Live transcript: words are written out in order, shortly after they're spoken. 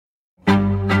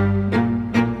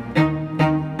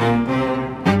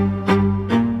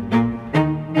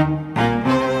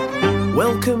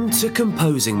to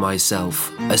Composing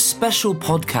Myself, a special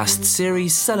podcast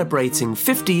series celebrating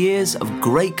 50 years of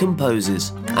great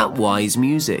composers at Wise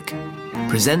Music.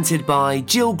 Presented by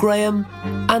Jill Graham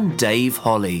and Dave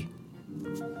Holly.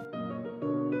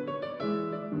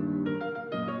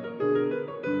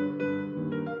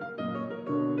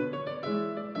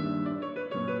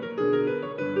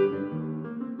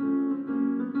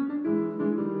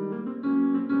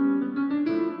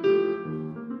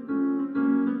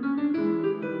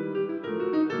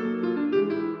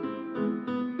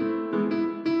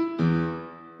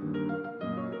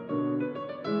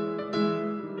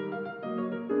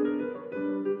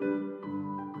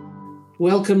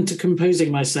 Welcome to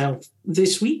Composing Myself.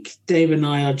 This week, Dave and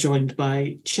I are joined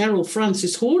by Cheryl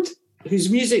Frances-Hoad, whose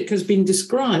music has been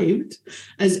described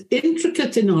as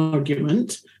intricate in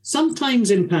argument,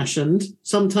 sometimes impassioned,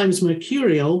 sometimes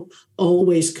mercurial,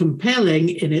 always compelling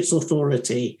in its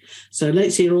authority. So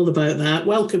let's hear all about that.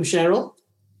 Welcome, Cheryl.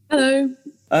 Hello.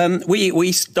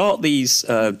 We start these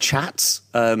chats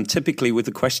typically with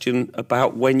a question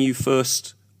about when you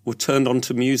first were turned on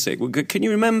to music. Can you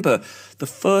remember the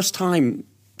first time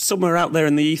somewhere out there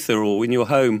in the ether or in your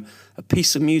home a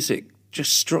piece of music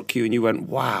just struck you and you went,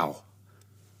 wow?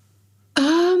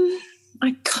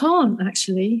 I can't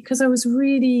actually, because I was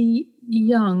really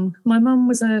young. My mum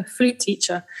was a flute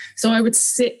teacher, so I would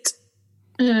sit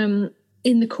in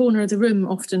the corner of the room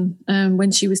often when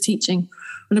she was teaching,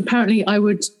 and apparently I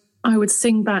would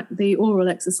sing back the oral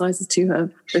exercises to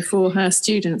her before her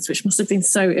students, which must have been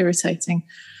so irritating.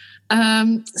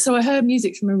 So I heard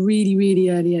music from a really,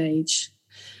 really early age,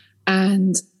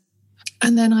 and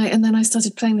then I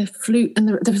started playing the flute, and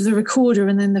there was a recorder,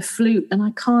 and then the flute, and I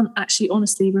can't actually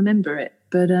honestly remember it,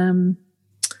 but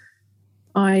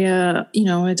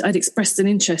I'd expressed an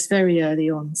interest very early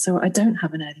on, so I don't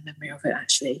have an early memory of it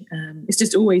actually. It's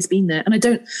just always been there, and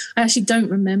I actually don't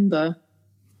remember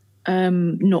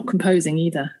not composing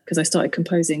either, because I started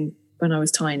composing when I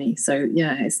was tiny. So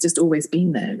yeah, it's just always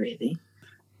been there really.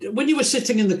 When you were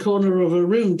sitting in the corner of a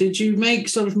room, did you make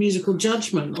sort of musical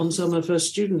judgment on some of her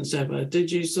students ever?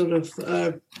 Did you sort of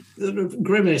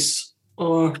grimace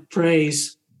or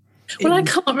praise? Well, I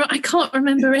can't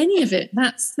remember any of it.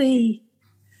 That's the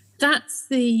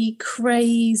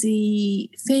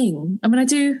crazy thing. I mean, I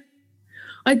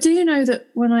do know that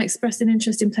when I expressed an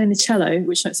interest in playing the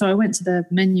cello, so I went to the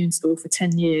Menuhin School for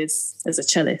 10 years as a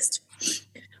cellist.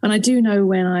 And I do know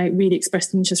when I really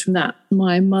expressed an interest from that,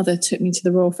 my mother took me to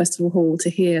the Royal Festival Hall to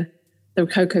hear the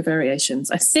Rococo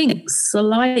variations. I think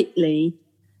slightly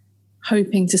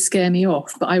hoping to scare me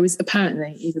off, but I was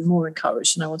apparently even more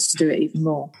encouraged and I wanted to do it even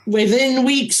more. Within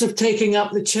weeks of taking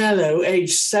up the cello,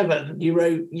 age 7, you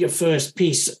wrote your first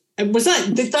piece. And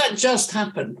did that just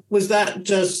happen? Was that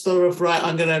just sort of, right,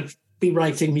 I'm going to be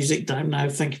writing music down now,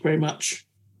 thank you very much?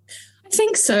 I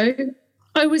think so.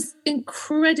 I was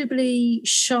incredibly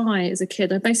shy as a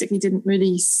kid. I basically didn't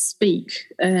really speak.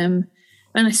 And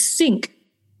I think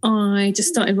I just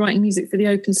started writing music for the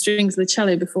open strings of the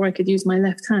cello before I could use my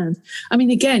left hand. I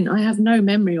mean, again, I have no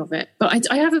memory of it, but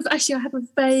I have a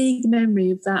vague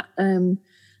memory of that,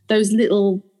 those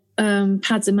little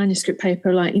pads of manuscript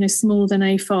paper, like, smaller than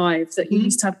A5 that you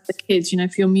used to have for the kids,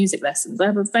 for your music lessons. I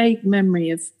have a vague memory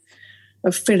of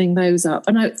filling those up.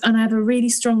 And I have a really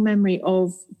strong memory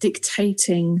of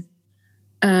dictating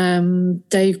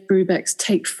Dave Brubeck's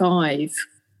Take 5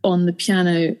 on the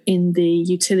piano in the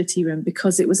utility room,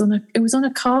 because it was on a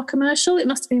car commercial. It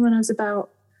must have been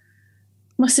about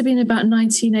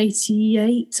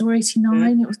 1988 or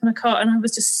 89. It was on a car, and I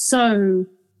was just so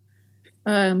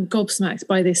gobsmacked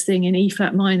by this thing in E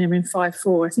flat minor in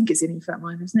 5/4. I think it's in E flat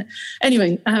minor, isn't it?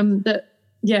 Anyway,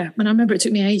 yeah, and I remember it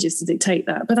took me ages to dictate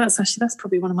that, but that's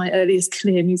probably one of my earliest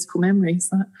clear musical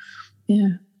memories.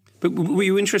 Yeah. But were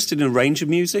you interested in a range of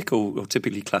music or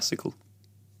typically classical?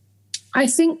 I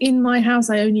think in my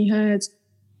house I only heard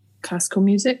classical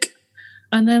music,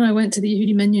 and then I went to the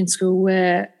Yehudi Menuhin School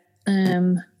where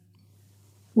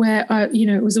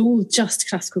it was all just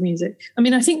classical music. I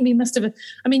mean, I think we must have.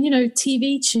 I mean,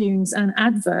 TV tunes and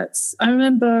adverts. I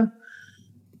remember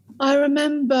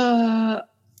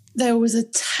there was a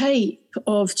tape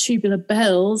of Tubular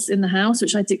Bells in the house,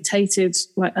 which I dictated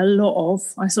like a lot of.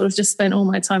 I sort of just spent all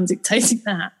my time dictating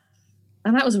that.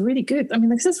 And that was really good. I mean,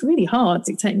 because that's really hard,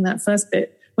 dictating that first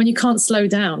bit when you can't slow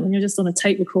down, when you're just on a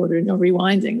tape recorder and you're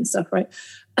rewinding and stuff, right?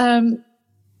 And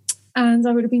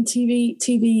I would have been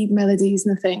TV melodies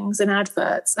and things and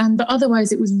adverts. But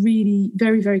otherwise it was really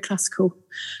very, very classical.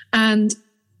 And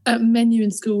at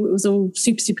Menuhin School, it was all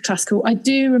super, super classical. I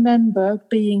do remember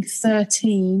being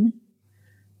 13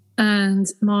 and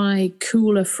my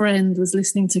cooler friend was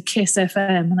listening to Kiss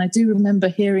FM, and I do remember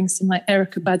hearing some like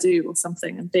Erykah Badu or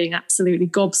something and being absolutely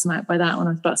gobsmacked by that when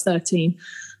I was about 13.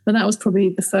 But that was probably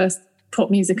the first pop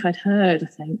music I'd heard, I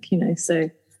think, so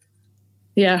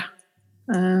yeah.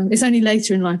 It's only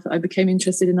later in life that I became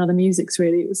interested in other musics,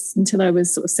 really. It was until I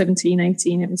was sort of 17,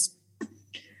 18, it was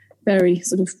very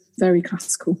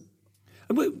classical.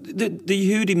 The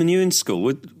Yehudi Menuhin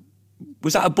school,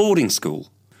 was that a boarding school?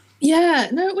 Yeah,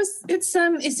 no,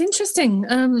 it's interesting.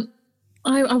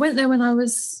 I went there when I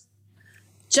was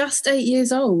just 8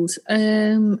 years old.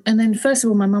 And then first of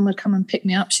all, my mum would come and pick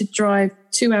me up. She'd drive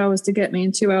 2 hours to get me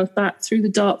and 2 hours back through the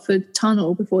Dartford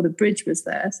Tunnel before the bridge was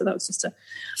there. So that was just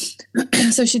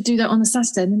so she'd do that on the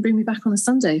Saturday and then bring me back on a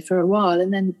Sunday for a while.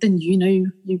 And then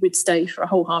you would stay for a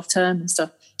whole half term and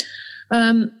stuff.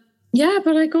 Yeah,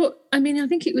 but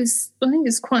it's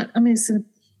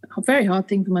a very hard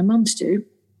thing for my mum to do.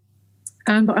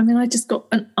 But I just got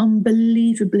an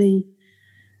unbelievably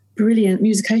brilliant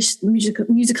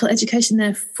musical education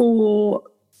there for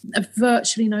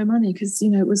virtually no money, because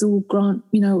it was all grant,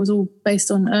 it was all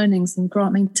based on earnings and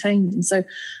grant maintained. And so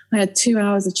I had 2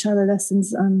 hours of cello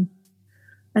lessons, an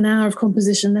hour of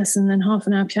composition lesson, and half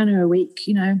an hour piano a week.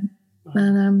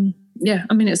 And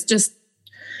it's just,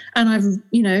 and I've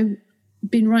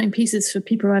been writing pieces for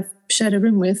people I've shared a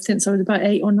room with since I was about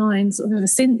 8 or 9, sort of ever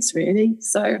since, really.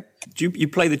 So do you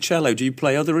play the cello? Do you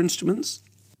play other instruments?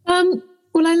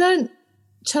 Well, I learned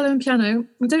cello and piano.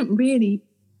 I don't really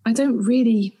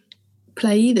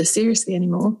play either seriously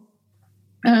anymore.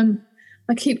 I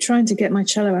keep trying to get my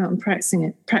cello out and practice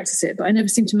it, but I never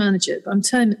seem to manage it.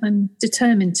 But I'm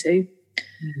determined to.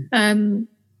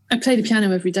 I play the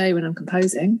piano every day when I'm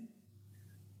composing.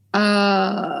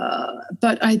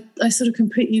 But I sort of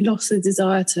completely lost the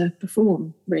desire to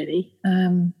perform, really.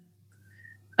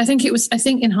 I think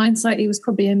in hindsight, it was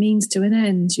probably a means to an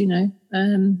end,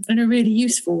 and a really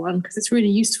useful one, because it's really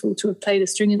useful to have played a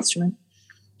string instrument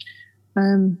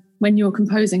when you're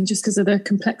composing, just because of the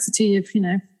complexity of,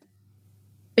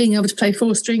 being able to play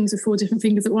 4 strings with 4 different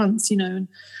fingers at once, and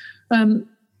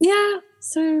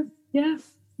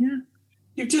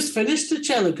You've just finished a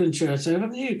cello concerto,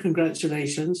 haven't you?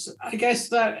 Congratulations. I guess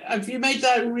have you made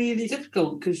that really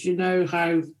difficult, because you know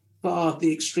how far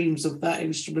the extremes of that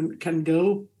instrument can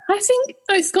go? I think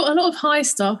it's got a lot of high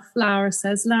stuff, Laura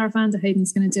says. Laura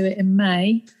Vanderheyden's going to do it in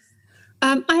May.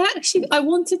 I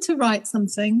wanted to write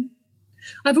something.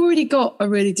 I've already got a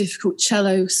really difficult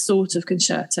cello sort of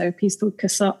concerto, a piece called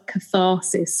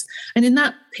Catharsis. And in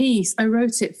that piece, I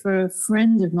wrote it for a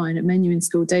friend of mine at Menuhin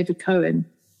School, David Cohen.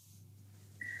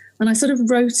 And I sort of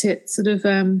wrote it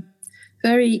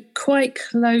very quite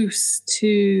close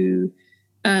to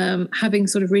having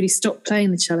sort of really stopped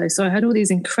playing the cello. So I had all these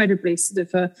incredibly sort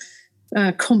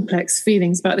of complex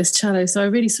feelings about this cello. So I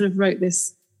really sort of wrote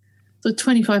this sort of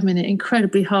 25-minute,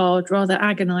 incredibly hard, rather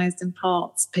agonized in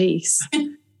parts piece.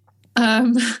 And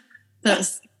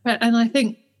I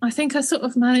think I sort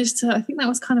of managed to, I think that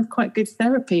was kind of quite good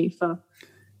therapy for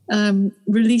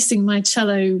releasing my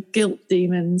cello guilt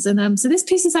demons. And so this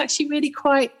piece is actually really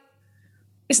quite,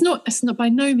 it's not by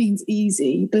no means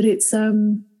easy, but it's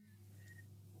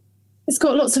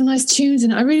got lots of nice tunes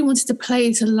in it. I really wanted to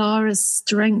play to Lara's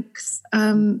strength.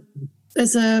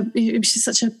 She's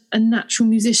such a natural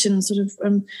musician, sort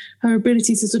of her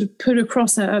ability to sort of put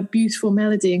across a beautiful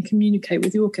melody and communicate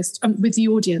with the orchestra, with the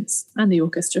audience and the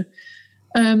orchestra.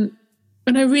 And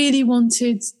I really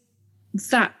wanted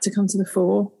that to come to the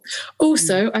fore.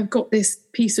 Also, I've got this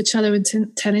piece for cello and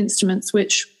 10 instruments,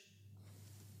 which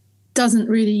doesn't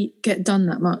really get done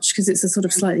that much because it's a sort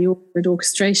of slightly awkward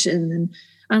orchestration.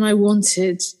 And I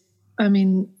wanted,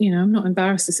 I'm not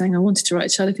embarrassed to saying I wanted to write a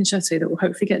cello concerto that will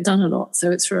hopefully get done a lot.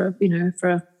 So it's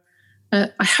I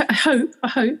hope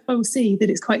I will see that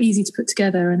it's quite easy to put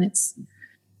together, and it's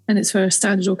for a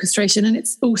standard orchestration. And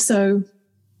it's also,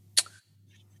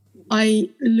 I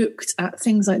looked at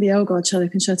things like the Elgar cello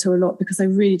concerto a lot because I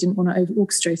really didn't want to over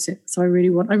orchestrate it. So I really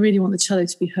want the cello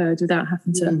to be heard without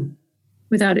having to,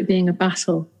 without it being a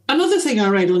battle. Another thing I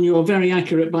read on your very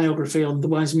accurate biography on the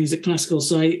Wise Music Classical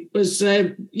site was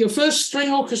your first string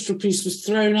orchestra piece was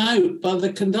thrown out by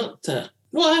the conductor.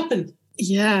 What happened?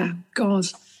 Yeah, God,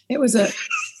 it was at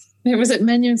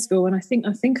Menuhin School, and I think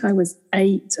I was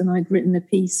 8, and I'd written a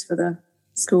piece for the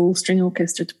school string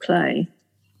orchestra to play.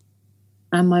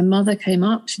 And my mother came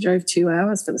up. She drove 2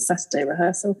 hours for the Saturday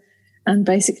rehearsal, and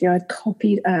basically I'd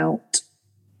copied out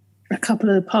a couple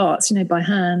of the parts, by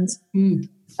hand.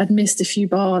 I'd missed a few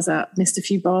bar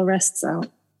rests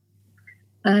out.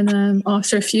 And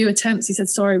after a few attempts, he said,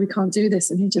 "Sorry, we can't do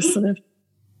this." And he just sort of,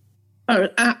 Oh,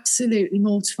 absolutely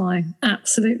mortifying.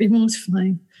 Absolutely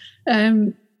mortifying.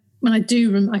 And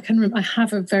I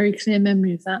have a very clear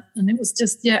memory of that. And it was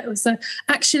just, it was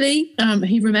actually,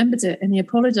 he remembered it and he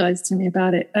apologized to me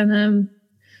about it. And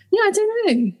I don't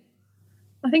know.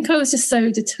 I think I was just so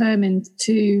determined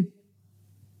to,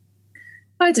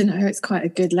 I don't know, it's quite a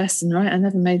good lesson, right? I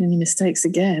never made any mistakes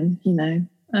again, you know.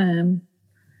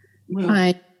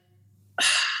 I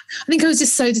think I was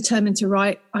just so determined to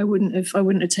write. I wouldn't have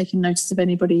taken notice of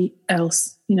anybody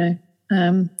else, you know.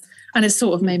 And it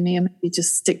sort of made me maybe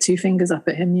just stick two fingers up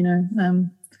at him, you know,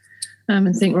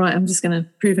 and think, right, I'm just going to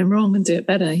prove him wrong and do it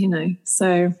better, you know.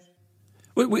 So,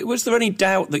 was there any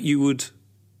doubt that you would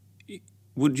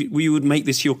make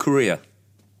this your career?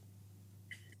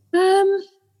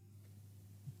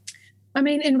 I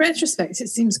mean, in retrospect, it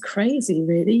seems crazy,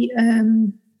 really.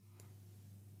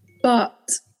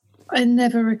 But it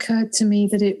never occurred to me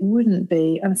that it wouldn't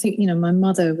be. And I think, you know, my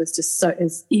mother was just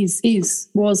was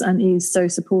so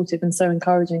supportive and so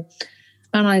encouraging.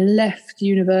 And I left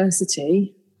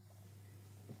university,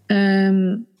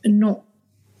 not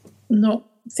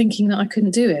thinking that I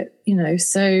couldn't do it, you know.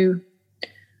 So,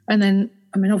 and then,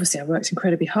 I mean, obviously I worked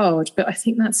incredibly hard, but I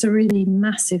think that's a really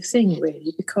massive thing,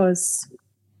 really, because,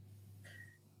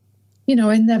 you know,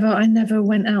 I never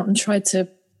went out and tried to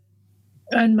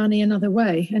earn money another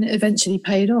way, and it eventually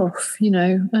paid off, you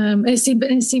know. It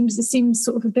seems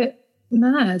sort of a bit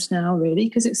mad now, really,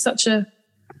 because it's such a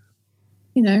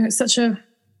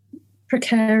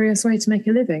precarious way to make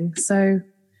a living. So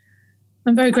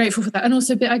I'm very grateful for that. And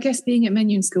also, I guess being at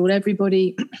Menuhin School,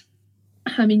 everybody,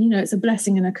 I mean, you know, it's a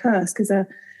blessing and a curse, because there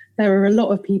are a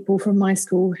lot of people from my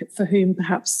school for whom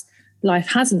perhaps life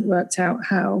hasn't worked out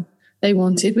how they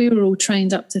wanted. We were all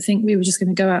trained up to think we were just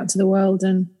going to go out into the world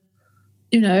and,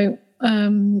 you know,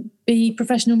 be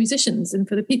professional musicians. And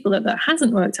for the people that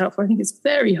hasn't worked out for, I think it's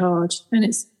very hard. And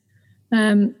it's,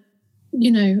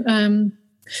 you know, and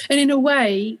in a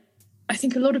way, I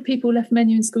think a lot of people left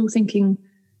Menuhin School thinking,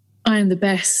 I am the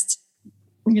best,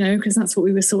 you know, because that's what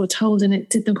we were sort of told, and it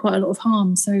did them quite a lot of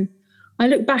harm. So I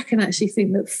look back and actually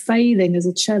think that failing as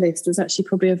a cellist was actually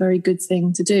probably a very good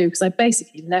thing to do, because I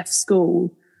basically left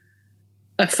school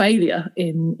a failure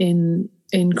in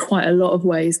quite a lot of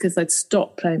ways, because I'd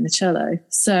stopped playing the cello.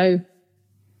 So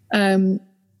I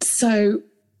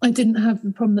didn't have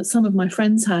the problem that some of my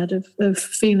friends had of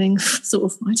feeling sort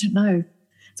of, I don't know.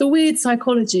 It's a weird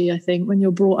psychology, I think, when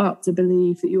you're brought up to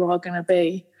believe that you are going to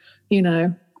be, you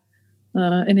know,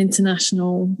 an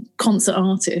international concert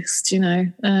artist, you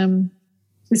know.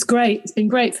 It's great. It's been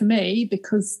great for me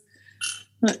because,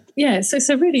 so it's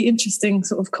a really interesting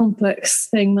sort of complex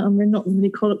thing that I'm not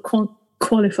really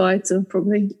qualified to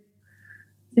probably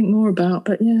think more about,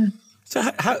 but yeah. So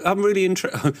I'm really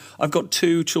interested. I've got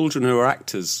two children who are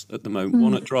actors at the moment.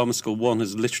 One at drama school, one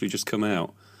has literally just come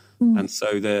out, and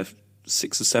so they're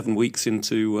 6 or 7 weeks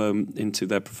into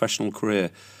their professional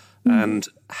career. And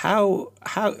how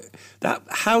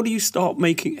did you start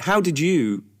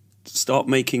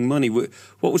making money?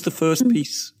 What was the first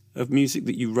piece of music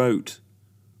that you wrote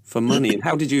for money, and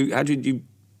how did you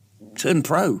turn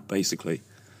pro, basically?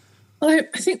 I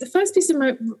think the first piece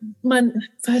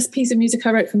of music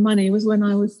I wrote for money was when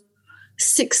I was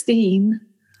 16,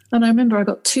 and I remember I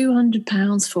got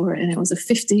 £200 for it, and it was a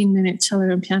 15-minute cello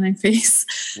and piano piece.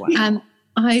 Wow. And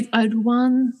I'd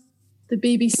won the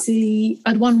BBC.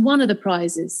 I'd won one of the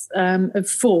prizes of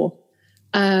 4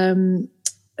 of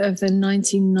the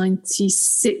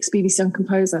 1996 BBC Young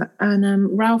Composer,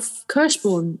 and Ralph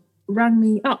Kirschborn rang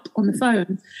me up on the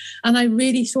phone, and I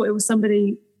really thought it was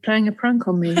somebody playing a prank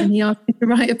on me, and he asked me to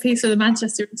write a piece for the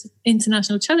Manchester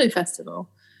International Cello Festival.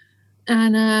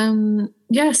 And and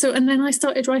then I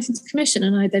started writing to commission,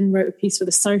 and I then wrote a piece for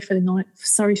the Surrey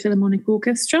Philharmonic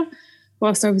Orchestra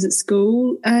whilst I was at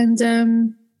school. And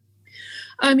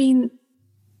I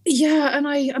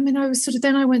was sort of,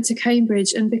 then I went to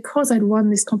Cambridge, and because I'd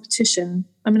won this competition,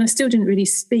 I still didn't really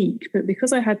speak, but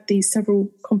because I had these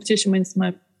several competition wins to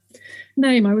my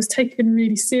name, I was taken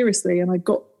really seriously, and I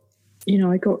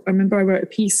remember I wrote a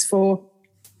piece for,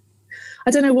 I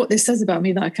don't know what this says about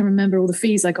me that I can remember all the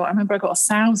fees I got. I remember I got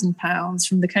 £1,000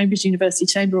 from the Cambridge University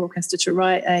Chamber Orchestra to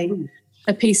write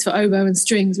a piece for oboe and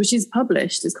strings, which is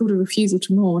published. It's called A Refusal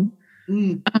to Mourn.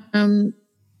 And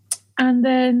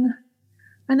then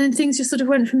things just sort of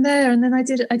went from there. And then I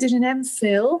did an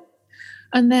MPhil.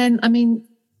 And then,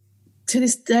 to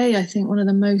this day, I think one of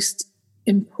the most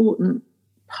important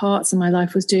parts of my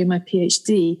life was doing my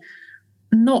PhD.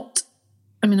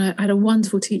 I had a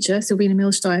wonderful teacher, Sylvina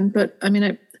Milstein, but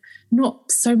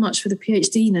not so much for the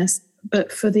PhD-ness,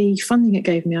 but for the funding it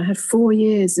gave me. I had 4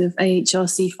 years of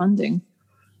AHRC funding.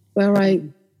 where I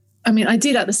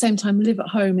did at the same time live at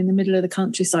home in the middle of the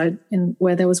countryside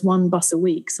where there was one bus a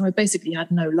week. So I basically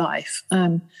had no life.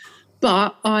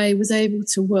 But I was able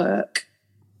to work.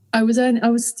 I was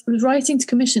writing to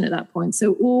commission at that point.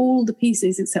 So all the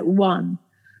pieces except one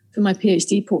for my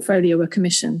PhD portfolio were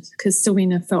commissioned because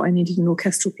Silvina felt I needed an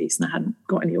orchestral piece and I hadn't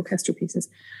got any orchestral pieces.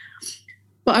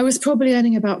 But I was probably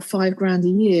earning about $5,000 a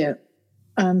year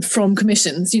from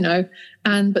commissions,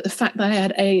 but the fact that I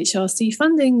had AHRC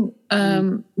funding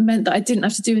meant that I didn't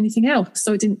have to do anything else.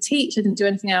 So I didn't teach, I didn't do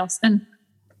anything else. And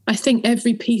I think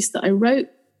every piece that I wrote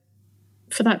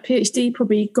for that PhD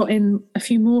probably got in a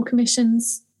few more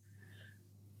commissions.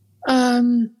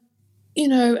 And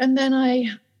then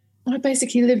I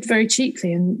basically lived very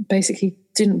cheaply and basically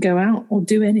didn't go out or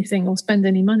do anything or spend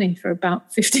any money for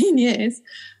about 15 years.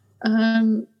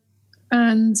 And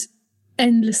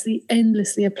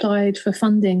endlessly applied for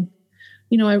funding.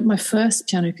 My first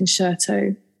piano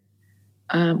concerto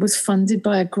was funded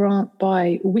by a grant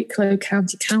by Wicklow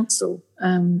County Council.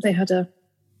 They had a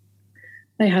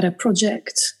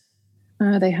project.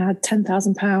 They had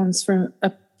 £10,000 for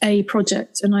a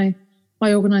project, and I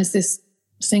organised this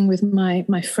thing with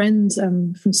my friend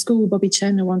from school, Bobby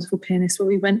Chen, a wonderful pianist, where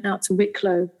we went out to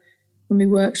Wicklow and we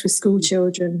worked with school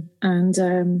children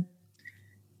and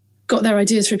got their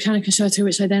ideas for a piano concerto,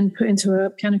 which I then put into a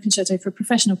piano concerto for a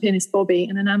professional pianist, Bobby,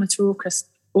 and an amateur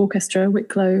orchestra,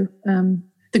 Wicklow,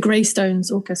 the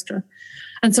Greystones Orchestra.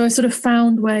 And so I sort of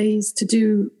found ways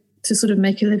to sort of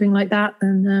make a living like that.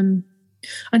 And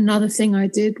another thing I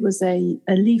did was a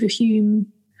Leverhulme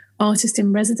artist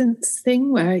in residence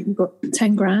thing where you got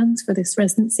 10 grand for this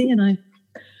residency. And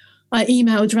I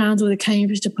emailed around all the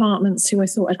Cambridge departments who I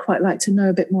thought I'd quite like to know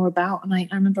a bit more about. And I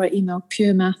remember I emailed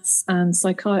pure maths and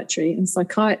psychiatry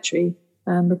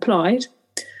replied.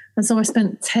 And so I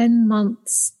spent 10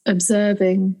 months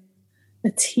observing a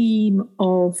team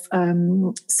of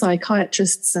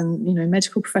psychiatrists and,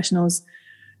 medical professionals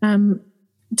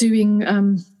doing,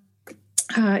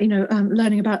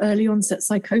 learning about early onset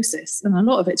psychosis. And a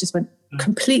lot of it just went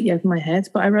completely over my head,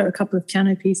 but I wrote a couple of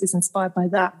piano pieces inspired by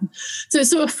that. So it's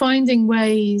sort of finding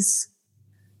ways,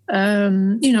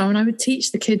 and I would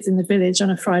teach the kids in the village on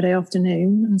a Friday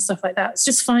afternoon and stuff like that. It's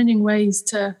just finding ways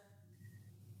to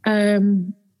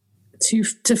find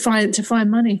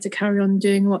money to carry on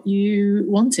doing what you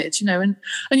wanted, I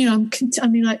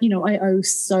owe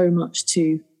so much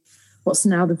to what's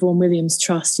now the Vaughan Williams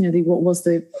Trust, what was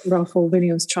the Ralph Vaughan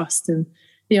Williams Trust and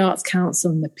the Arts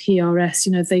Council and the PRS.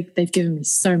 They've given me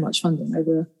so much funding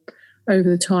over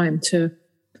the time to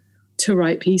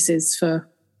write pieces for,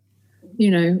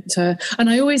 and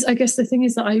I guess the thing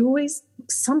is that I always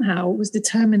somehow was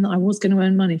determined that I was going to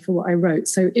earn money for what I wrote.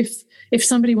 So if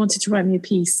somebody wanted to write me a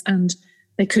piece and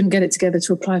they couldn't get it together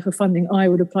to apply for funding, I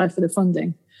would apply for the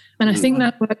funding. And I think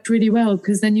that worked really well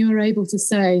because then you were able to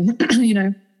say,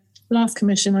 last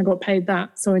commission, I got paid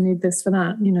that, so I need this for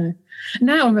that,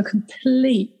 Now I'm a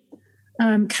complete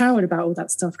coward about all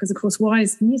that stuff because, of course,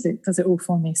 Wise Music does it all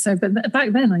for me. So, but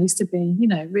back then I used to be,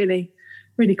 really,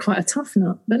 really quite a tough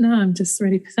nut. But now I'm just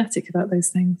really pathetic about those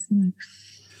things,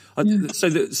 Yeah. So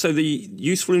the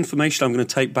useful information I'm going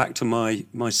to take back to my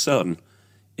son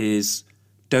is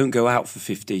don't go out for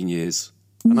 15 years.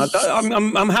 And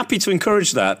I'm happy to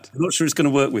encourage that. I'm not sure it's going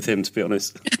to work with him, to be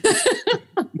honest.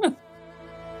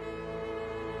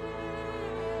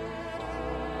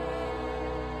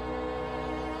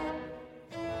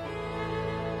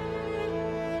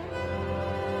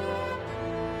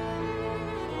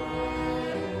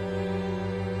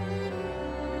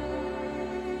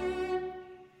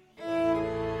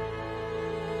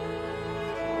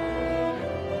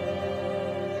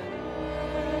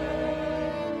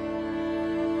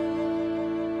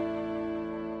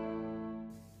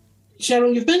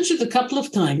 Cheryl, you've mentioned a couple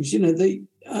of times, a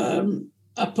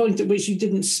point at which you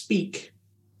didn't speak.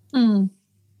 Tell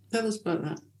us about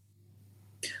that.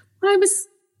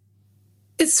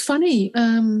 It's funny.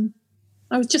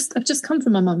 I've just come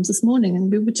from my mum's this morning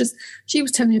and she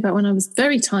was telling me about when I was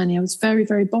very tiny, I was very,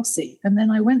 very bossy. And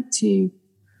then I went to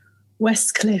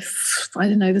Westcliff,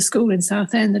 the school in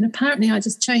Southend. And apparently I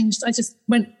just changed. I just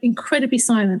went incredibly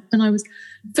silent and I was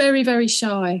very, very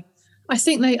shy. I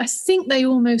think they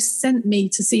almost sent me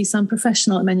to see some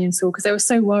professional at Menyon School because they were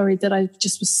so worried that I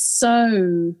just was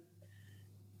so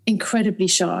incredibly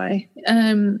shy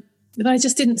that I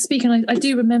just didn't speak. And I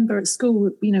do remember at school,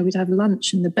 we'd have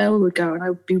lunch and the bell would go, and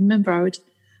I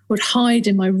would hide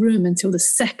in my room until the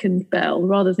second bell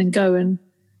rather than go and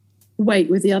wait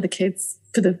with the other kids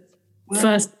for the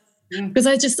first. Because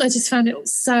I just found it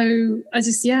so. I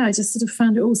just sort of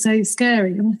found it all so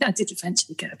scary. And I think I did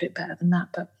eventually get a bit better than that,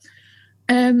 but.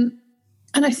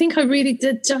 And I think I really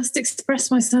did just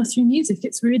express myself through music.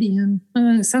 It's really,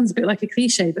 it sounds a bit like a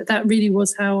cliche, but that really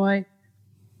was how I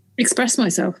expressed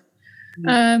myself.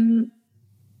 And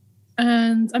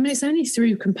I mean, it's only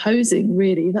through composing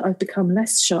really that I've become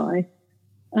less shy,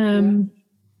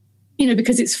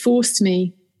 because it's forced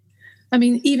me. I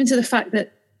mean, even to the fact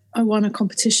that I won a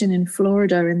competition in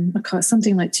Florida in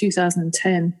something like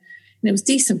 2010, and it was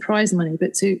decent prize money,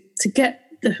 but to get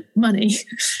the money,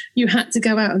 you had to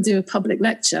go out and do a public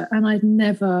lecture. And I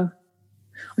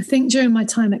think during my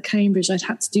time at Cambridge, I'd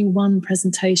had to do one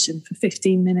presentation for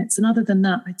 15 minutes. And other than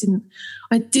that,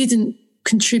 I didn't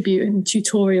contribute in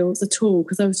tutorials at all,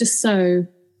 because I was just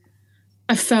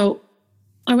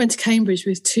I went to Cambridge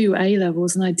with 2 A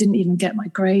levels and I didn't even get my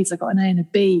grades. I got an A and a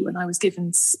B when I was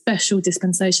given special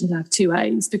dispensation to have 2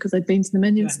 A's because I'd been to the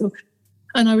Mendon School.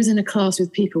 And I was in a class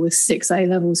with people with 6 A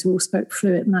levels who all spoke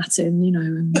fluent Latin,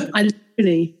 and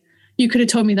you could have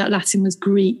told me that Latin was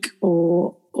Greek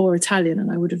or Italian and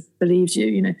I would have believed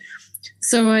you,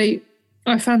 So I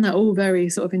found that all very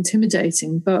sort of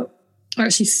intimidating, but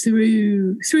actually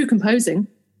through composing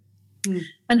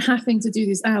and having to do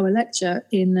this hour lecture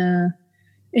in the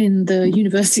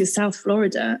University of South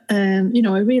Florida, I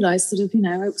realised it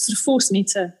sort of forced me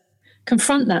to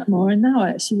confront that more. And now I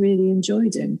actually really enjoy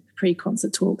doing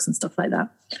pre-concert talks and stuff like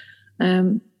that.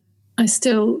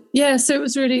 So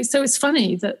it's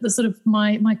funny that the sort of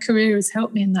my career has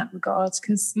helped me in that regard,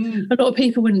 because a lot of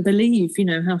people wouldn't believe,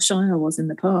 how shy I was in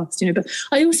the past, but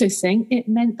I also think it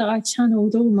meant that I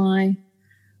channeled all my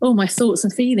thoughts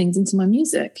and feelings into my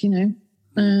music,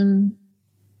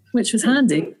 which was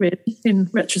handy, really,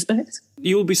 in retrospect.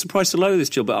 You'll be surprised to know this,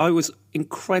 Jill, but I was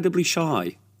incredibly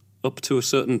shy up to a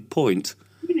certain point.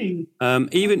 Really?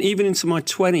 Even into my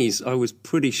 20s, I was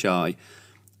pretty shy.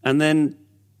 And then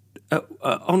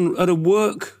at a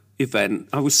work event,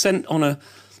 I was sent on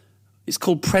it's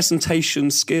called presentation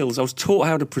skills. I was taught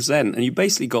how to present, and you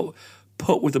basically got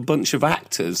put with a bunch of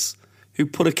actors who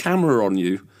put a camera on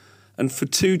you. And for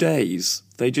 2 days,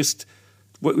 we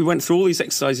went through all these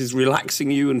exercises,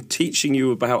 relaxing you and teaching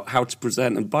you about how to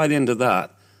present. And by the end of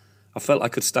that, I felt I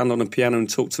could stand on a piano and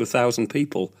talk to 1,000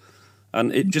 people.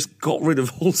 And it just got rid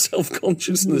of all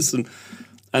self-consciousness.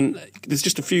 And there's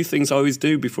just a few things I always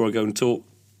do before I go and talk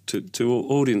to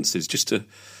audiences, just to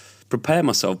prepare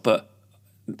myself. But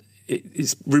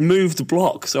it's removed the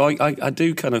block. So I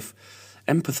do kind of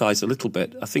empathise a little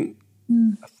bit. I think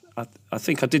I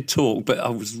did talk, but I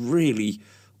was really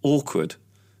awkward.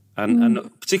 And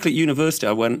particularly at university,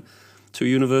 I went to a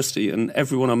university and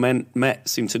everyone I met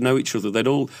seemed to know each other. They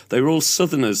were all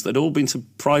Southerners. They'd all been to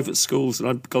private schools, and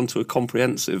I'd gone to a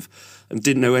comprehensive and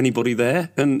didn't know anybody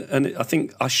there. And I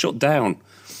think I shut down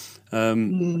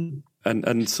and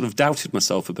sort of doubted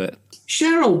myself a bit.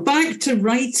 Cheryl, back to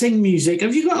writing music.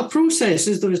 Have you got a process?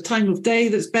 Is there a time of day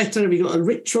that's better? Have you got a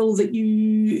ritual that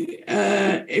you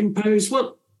impose?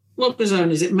 What goes on?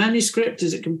 Is it manuscript?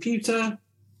 Is it computer?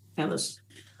 Tell us.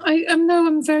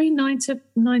 I'm very 9 to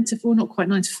 4, not quite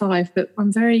 9 to 5, but I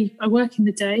work in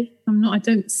the day. I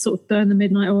don't sort of burn the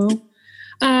midnight oil.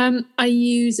 I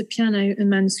use a piano and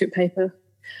manuscript paper.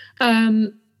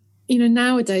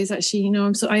 Nowadays, actually,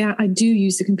 I do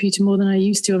use the computer more than I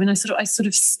used to. I mean, I sort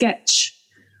of sketch.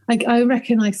 I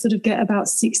reckon I sort of get about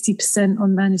 60%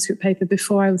 on manuscript paper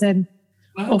before I then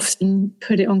often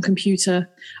put it on computer,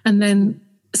 and then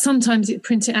sometimes it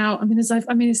print it out. I mean,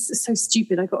 it's so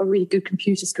stupid. I got a really good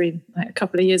computer screen like a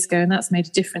couple of years ago, and that's made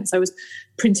a difference. I was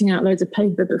printing out loads of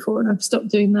paper before, and I've stopped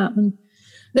doing that. And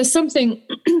there's something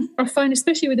I find,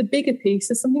 especially with a bigger piece,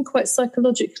 there's something quite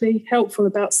psychologically helpful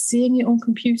about seeing it on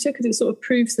computer, because it sort of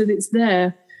proves that it's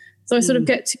there. So I sort of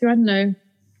get to, 2/3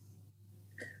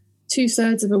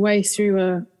 of the way through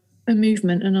a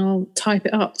movement, and I'll type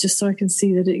it up just so I can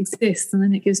see that it exists, and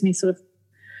then it gives me sort of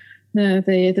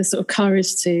the sort of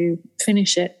courage to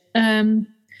finish it.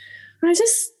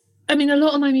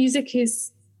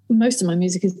 Most of my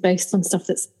music is based on stuff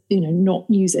that's, not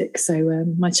music. So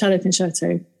my cello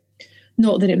concerto,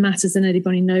 not that it matters and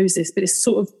anybody knows this, but it's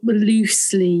sort of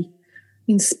loosely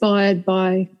inspired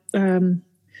by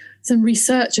some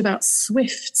research about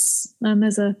swifts.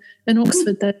 There's in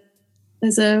Oxford,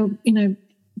 there's a,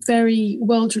 very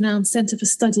world-renowned centre for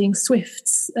studying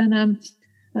swifts, and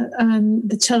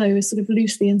the cello is sort of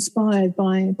loosely inspired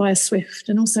by a swift,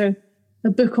 and also a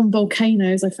book on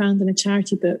volcanoes I found in a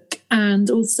charity book, and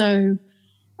also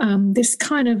this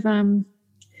kind of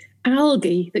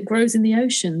algae that grows in the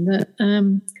ocean that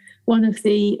one of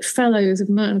the fellows of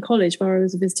Merton College, where I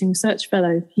was a visiting research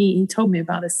fellow, he told me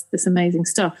about this amazing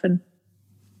stuff. And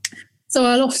so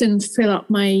I'll often fill up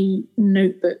my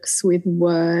notebooks with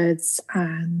words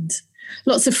and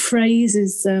lots of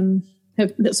phrases,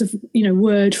 lots of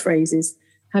word phrases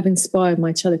have inspired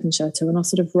my cello concerto, and I'll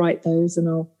sort of write those, and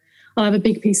I'll have a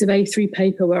big piece of A3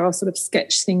 paper where I'll sort of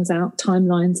sketch things out,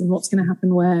 timelines and what's going to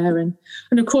happen where, and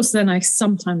of course then I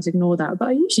sometimes ignore that, but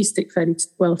I usually stick fairly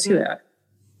well to it.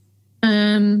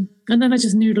 And then I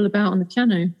just noodle about on the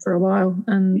piano for a while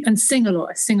and sing a lot.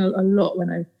 I sing a lot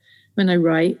when I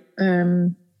write,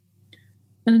 and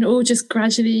it all just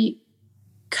gradually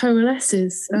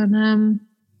coalesces. And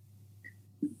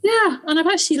and I've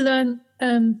actually learned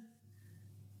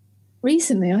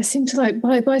recently, I seem to like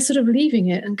by sort of leaving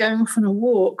it and going off on a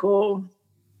walk or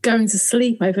going to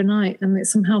sleep overnight, and it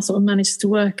somehow sort of manages to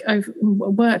work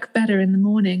better in the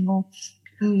morning. Or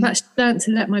I've actually learned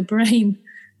to let my brain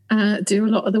do a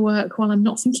lot of the work while I'm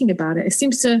not thinking about it. It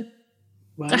seems to.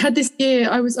 Wow. I had this year.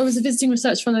 I was a visiting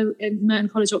research fellow in Merton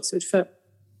College, Oxford, for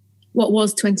what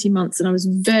was 20 months, and I was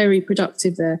very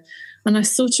productive there. And I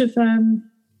sort of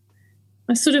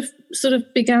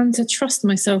began to trust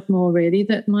myself more, really,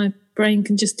 that my brain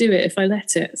can just do it if I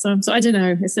let it. So I don't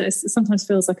know. It sometimes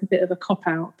feels like a bit of a cop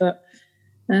out, but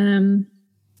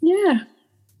yeah.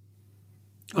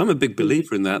 I'm a big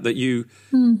believer in that you.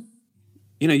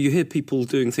 You hear people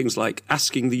doing things like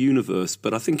asking the universe,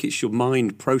 but I think it's your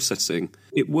mind processing.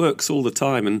 It works all the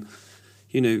time. And,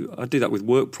 I do that with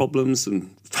work problems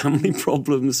and family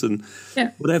problems and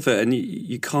whatever. And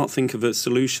you can't think of a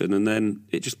solution, and then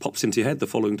it just pops into your head the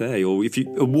following day. Or if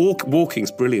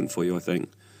walking's brilliant for you, I think.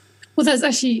 Well, that's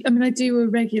actually, I do a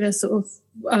regular sort of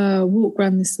walk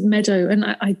around this meadow, and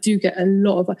I do get a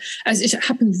lot of, as it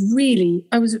happened really,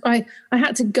 I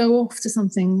had to go off to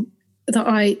something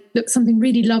something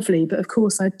really lovely, but of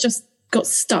course I just got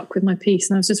stuck with my piece,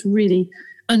 and I was just really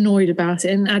annoyed about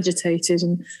it and agitated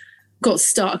and got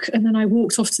stuck, and then I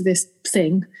walked off to this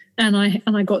thing and I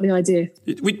got the idea.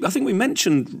 I think we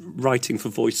mentioned writing for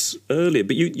voice earlier,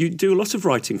 but you do a lot of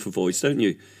writing for voice, don't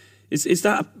you? Is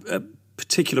that a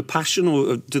particular passion,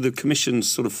 or do the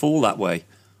commissions sort of fall that way?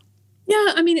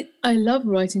 Yeah, I love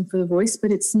writing for the voice,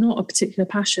 but it's not a particular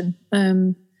passion.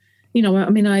 I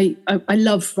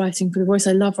love writing for the voice.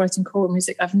 I love writing choral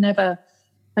music. I've never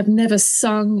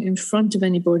sung in front of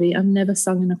anybody. I've never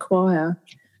sung in a choir.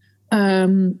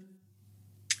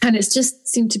 And it's just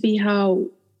seemed to be how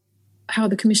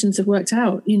the commissions have worked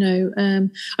out,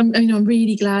 I'm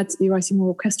really glad to be writing more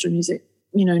orchestral music,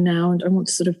 now, and I want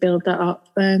to sort of build that up.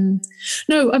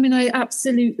 I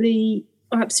absolutely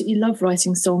love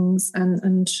writing songs,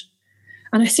 and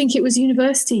I think it was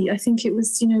university. I think it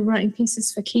was, writing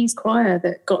pieces for Keys Choir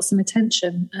that got some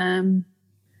attention,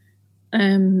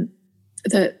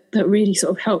 that really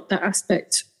sort of helped that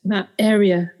aspect, that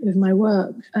area of my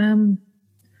work.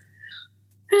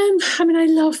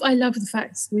 I love the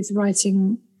fact with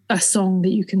writing a song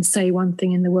that you can say one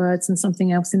thing in the words and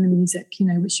something else in the music,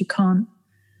 which you can't,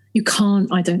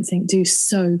 I don't think, do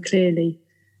so clearly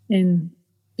in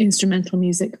instrumental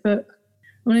music. But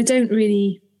I don't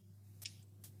really...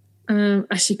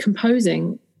 actually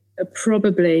composing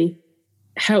probably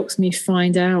helps me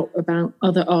find out about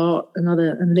other art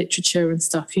and literature and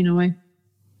stuff,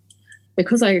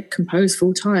 because I compose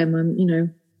full time,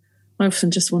 and I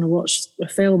often just want to watch a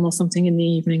film or something in the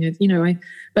evening,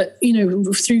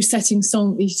 through setting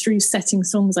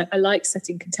songs, I like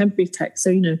setting contemporary text.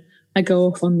 So, I go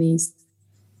off on these,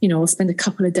 I'll spend a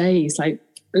couple of days like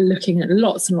looking at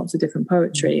lots and lots of different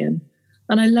poetry, and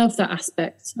I love that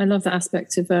aspect. I love that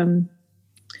aspect of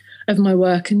my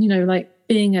work, and like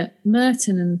being at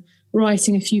Merton and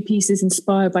writing a few pieces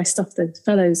inspired by stuff that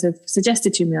fellows have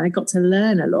suggested to me. I got to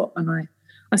learn a lot, and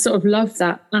I sort of love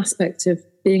that aspect of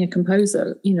being a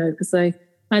composer, because I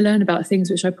learn about things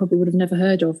which I probably would have never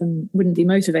heard of and wouldn't be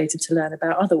motivated to learn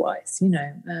about otherwise.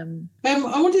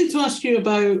 I wanted to ask you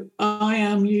about I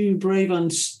Am You, Brave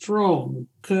and Strong,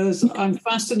 because I'm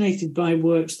fascinated by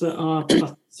works that are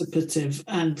participative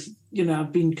and,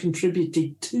 have been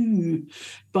contributed to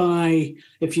by,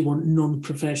 if you want,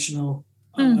 non-professional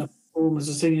performers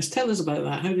or singers. Tell us about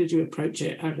that. How did you approach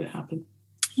it? How did it happen?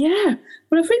 Yeah,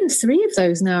 well, I've written 3 of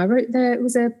those now. It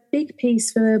was a big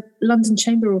piece for the London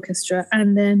Chamber Orchestra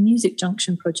and their Music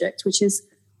Junction project, which is,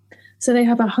 so they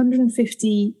have around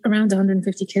 150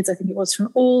 kids, I think it was,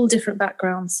 from all different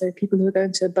backgrounds. So people who are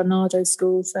going to Barnardo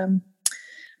schools,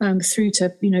 through to,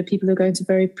 people who are going to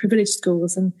very privileged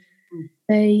schools, and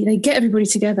they get everybody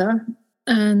together,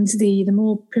 and the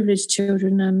more privileged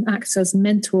children act as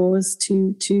mentors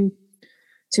to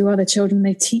other children.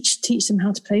 They teach them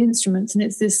how to play instruments, and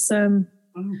it's this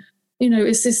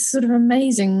it's this sort of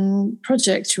amazing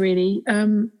project, really.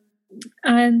 And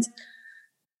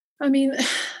there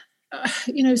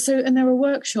were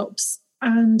workshops,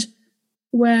 and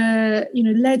where,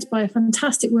 led by a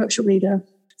fantastic workshop leader.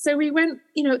 So we went,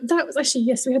 that was actually,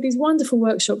 yes, we had these wonderful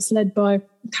workshops led by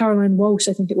Caroline Walsh,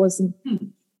 I think it was, a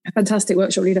fantastic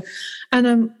workshop leader.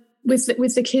 And with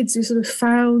the kids, we sort of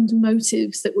found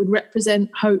motives that would represent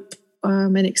hope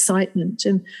and excitement.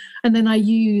 And then I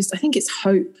used, I think it's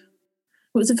hope.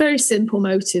 It was a very simple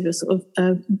motive, a sort of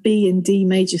a B and D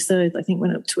major third, I think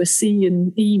went up to a C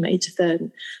and E major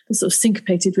third, the sort of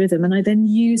syncopated rhythm. And I then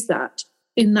used that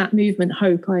in that movement,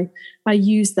 hope. I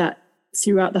used that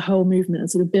throughout the whole movement and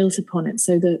sort of built upon it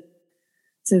so that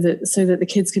the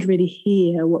kids could really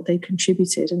hear what they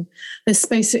contributed. And there's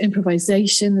space for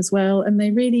improvisation as well. And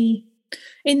they really,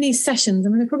 in these sessions,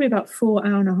 they're probably about 4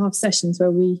 hour-and-a-half sessions where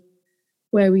the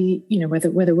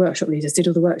workshop leaders did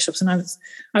all the workshops, and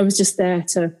I was just there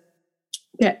to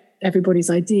get everybody's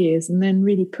ideas and then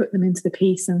really put them into the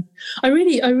piece. And I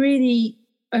really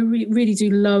do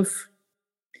love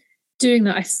doing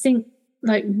that. I think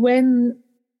like when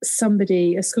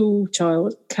somebody, a school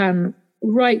child, can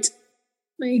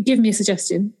give me a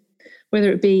suggestion,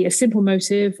 whether it be a simple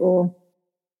motive or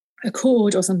a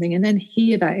chord or something, and then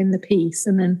hear that in the piece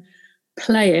and then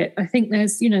play it. I think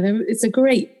it's a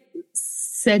great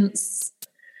sense,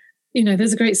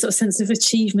 there's a great sort of sense of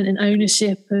achievement and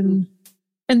ownership and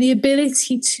the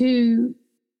ability to,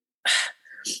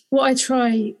 what's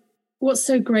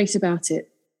so great about it.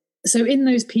 So in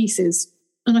those pieces,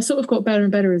 and I sort of got better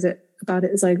and better about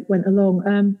it as I went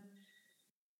along.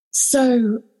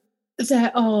 So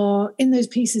in those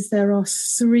pieces, there are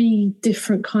 3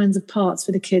 different kinds of parts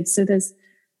for the kids. So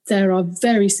there are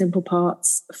very simple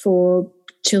parts for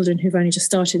children who've only just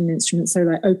started an instrument, so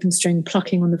like open string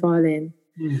plucking on the violin.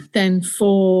 Then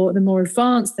for the more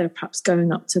advanced, they're perhaps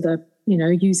going up to the,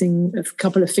 using a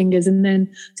couple of fingers. And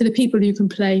then to the people who can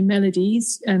play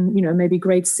melodies and, maybe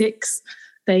grade 6,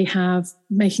 they have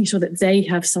making sure that they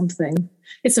have something.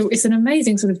 It's an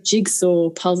amazing sort of jigsaw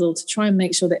puzzle to try and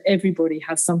make sure that everybody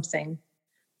has something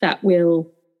that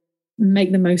will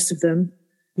make the most of them,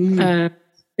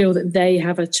 feel that they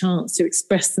have a chance to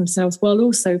express themselves, while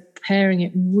also pairing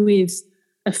it with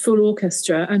a full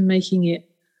orchestra and making it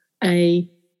a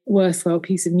worthwhile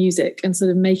piece of music and sort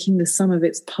of making the sum of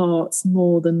its parts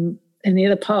more than any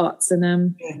other parts. And I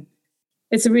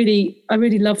really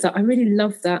love that. I really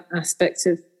love that aspect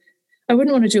of, I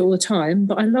wouldn't want to do it all the time,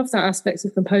 but I love that aspect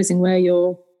of composing where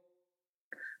you're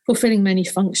fulfilling many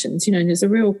functions, and there's a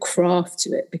real craft to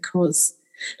it because,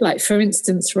 like, for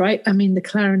instance, right, I mean, the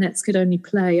clarinets could only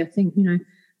play, I think,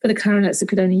 for the clarinets that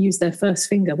could only use their first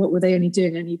finger, what were they only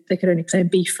doing? They could only play in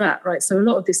B flat, right? So a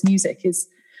lot of this music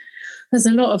there's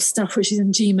a lot of stuff which is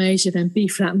in G major, then B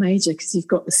flat major, because you've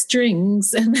got the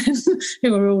strings and then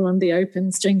who are all on the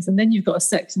open strings. And then you've got a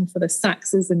section for the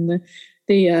saxes and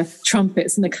the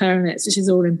trumpets and the clarinets, which is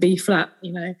all in B flat,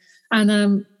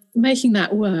 and making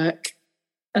that work.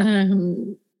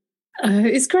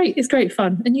 It's great. It's great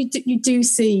fun. And you do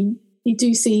see,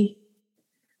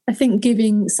 I think,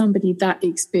 giving somebody that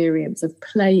experience of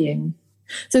playing.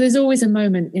 So there's always a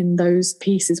moment in those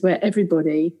pieces where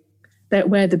everybody,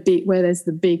 where there's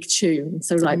the big tune.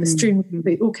 So like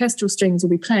the orchestral strings will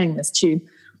be playing this tune.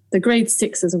 The grade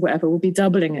 6s or whatever will be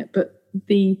doubling it, but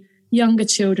the younger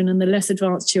children and the less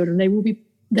advanced children, they will be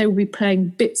playing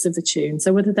bits of the tune.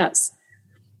 So whether that's,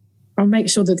 I'll make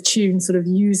sure that the tune sort of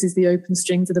uses the open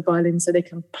strings of the violin so they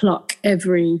can pluck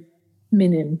every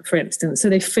minim, for instance. So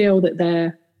they feel that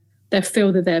they're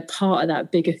part of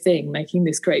that bigger thing, making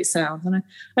this great sound. And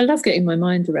I love getting my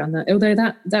mind around that. Although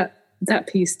that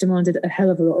piece demanded a hell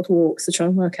of a lot of walks to try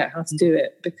and work out how to do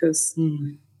it because,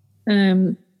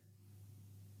 I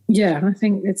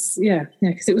think it's,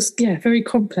 because it was, very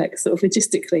complex sort of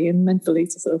logistically and mentally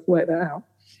to sort of work that out.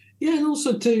 Yeah, and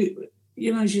also to,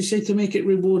 as you say, to make it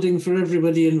rewarding for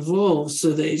everybody involved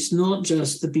so that it's not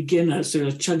just the beginners who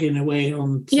are chugging away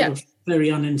on sort of very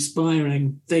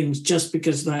uninspiring things just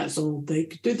because that's all they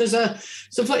could do. Is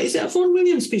it a Vaughan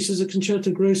Williams piece as a concerto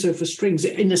grosso for strings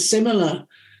in a similar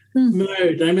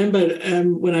mode? I remember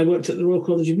when I worked at the Royal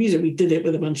College of Music, we did it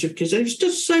with a bunch of kids. It was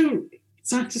just so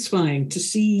satisfying to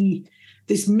see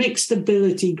this mixed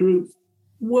ability group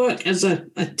work as a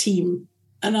team.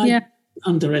 And I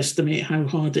underestimate how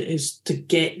hard it is to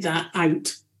get that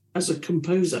out as a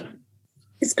composer.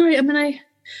 It's great. I mean,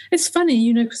 it's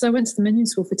funny, because I went to the Menuhin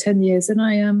School for 10 years and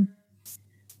I,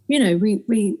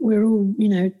 we're all,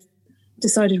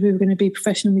 decided we were going to be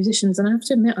professional musicians. And I have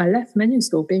to admit, I left Menuhin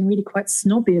School being really quite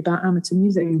snobby about amateur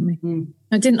music for me.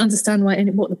 I didn't understand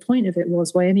what the point of it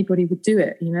was, why anybody would do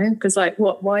it, because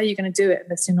why are you going to do it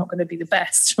unless you're not going to be the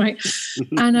best, right?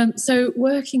 And so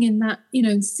working in that,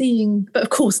 and seeing, but of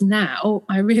course now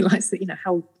I realise that,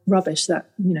 how rubbish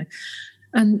that,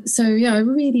 And so, yeah, I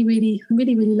really, really,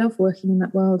 really, really love working in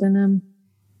that world. And,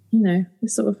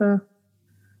 it's sort of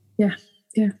yeah.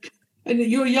 And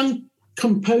your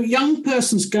young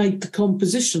person's guide to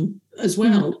composition as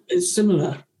well is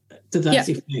similar to that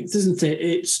effect, isn't it?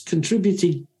 It's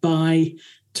contributed by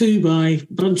a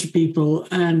bunch of people,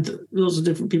 and lots of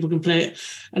different people can play it.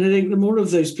 And I think the more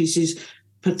of those pieces,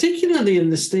 particularly in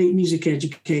the state music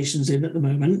education's in at the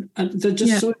moment, and they're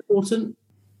just so important.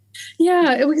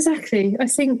 Yeah, exactly. I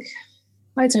think,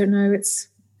 I don't know, it's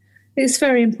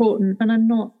very important. And I'm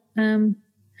not,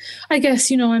 I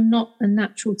guess, I'm not a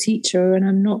natural teacher, and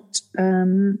I'm not,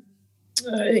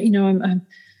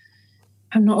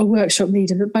 I'm not a workshop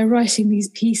leader, but by writing these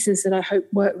pieces that I hope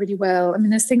work really well. I mean,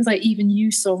 there's things like Even You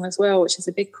Song as well, which is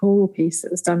a big choral piece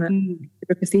that was done at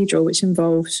the Cathedral, which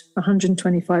involved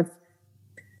 125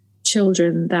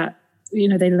 children that, they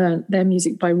learned their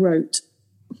music by rote.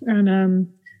 And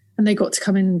they got to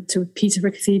come into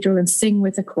Peterborough Cathedral and sing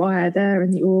with the choir there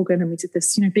and the organ, and we did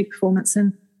this, big performance.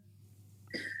 And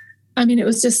I mean, it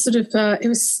was just sort of, it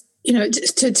was,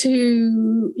 just to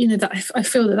that I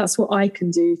feel that that's what I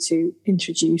can do to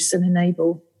introduce and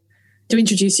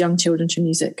introduce young children to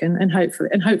music and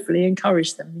hopefully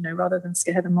encourage them, rather than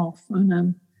scare them off.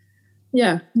 And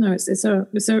it's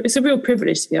a real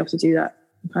privilege to be able to do that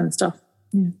kind of stuff.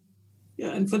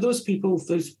 Yeah, and for those people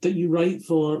that you write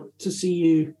for, to see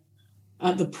you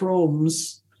at the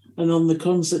proms and on the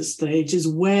concert stage as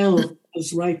well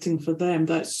as writing for them,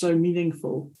 that's so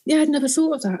meaningful. Yeah, I'd never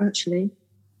thought of that, actually.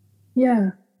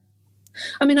 Yeah.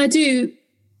 I mean,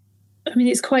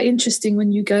 it's quite interesting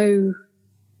when you go,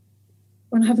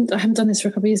 I haven't done this for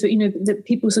a couple of years, but, the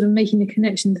people sort of making the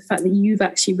connection, the fact that you've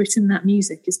actually written that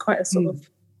music is quite a sort of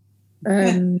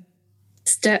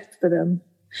step for them.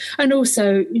 And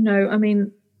also,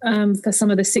 for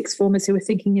some of the sixth formers who were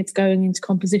thinking of going into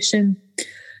composition,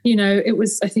 it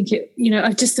was, I think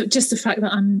just the fact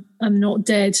that I'm not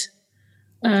dead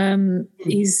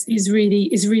is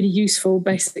really useful,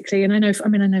 basically. And I know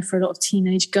for a lot of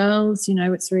teenage girls,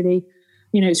 it's really,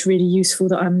 it's really useful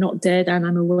that I'm not dead and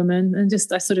I'm a woman. And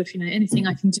just, I sort of, anything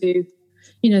I can do,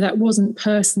 that wasn't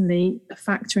personally a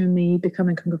factor in me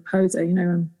becoming a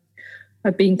composer.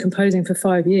 I'd been composing for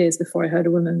 5 years before I heard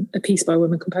a piece by a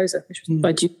woman composer, which was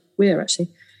by Judy Weir, actually.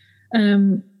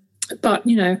 But,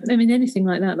 anything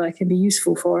like that I can be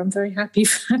useful for, I'm very happy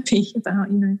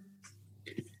about,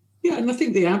 Yeah, and I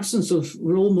think the absence of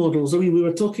role models, we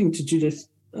were talking to Judith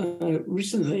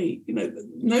recently,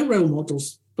 no role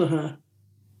models for her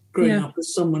growing up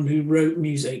as someone who wrote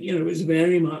music. It was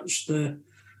very much the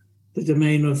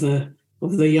domain of the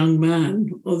young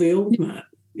man or the old man.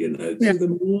 So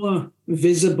the more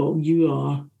visible you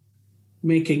are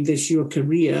making this your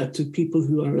career to people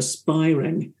who are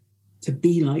aspiring to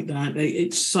be like that,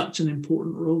 it's such an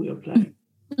important role you're playing.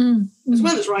 As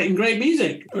well as writing great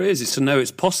music. It is. It's to know it's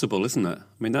possible, isn't it? I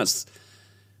mean, that's,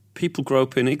 people grow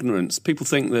up in ignorance. People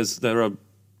think there are,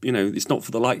 it's not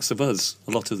for the likes of us.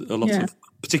 A lot of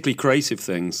particularly creative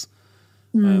things.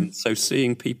 So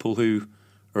seeing people who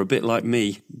are a bit like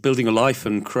me, building a life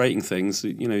and creating things,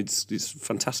 it's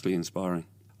fantastically inspiring.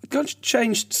 I'm going to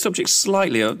change subjects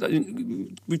slightly.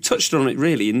 We touched on it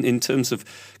really in terms of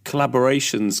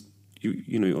collaborations,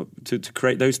 to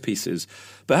create those pieces.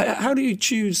 But how do you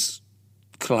choose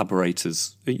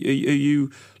collaborators? Are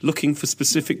you looking for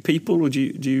specific people, or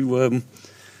do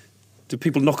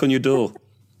people knock on your door?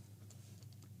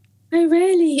 Oh,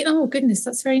 really? Oh, goodness,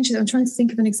 that's very interesting. I'm trying to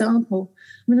think of an example.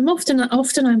 I mean,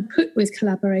 often I'm put with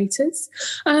collaborators.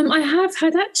 I have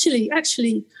had actually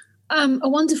a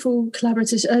wonderful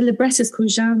collaborator, a librettist called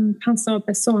Jeanne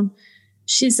Pinsard-Besson.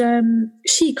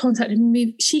 She contacted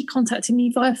me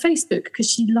via Facebook because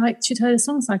she'd heard a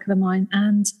song cycle of mine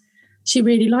and she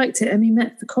really liked it, and we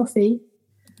met for coffee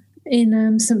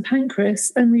in St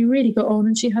Pancras, and we really got on,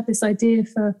 and she had this idea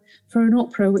for an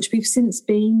opera which we've since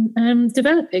been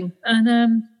developing.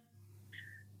 And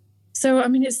so I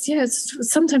mean,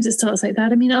 sometimes it starts like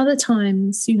that. I mean, other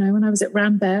times, when I was at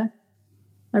Rambert,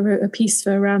 I wrote a piece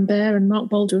for Rambert, and Mark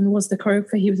Baldwin was the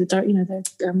choreographer. He was the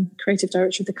creative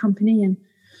director of the company, and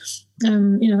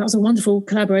that was a wonderful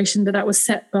collaboration. But that was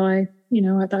set by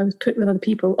that I was put with other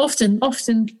people.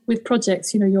 Often with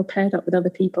projects, you're paired up with other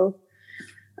people.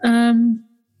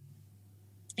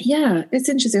 It's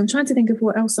interesting. I'm trying to think of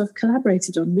what else I've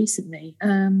collaborated on recently.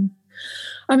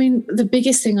 I mean, the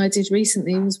biggest thing I did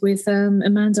recently was with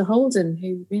Amanda Holden,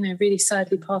 who really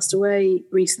sadly passed away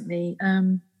recently.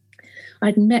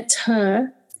 I'd met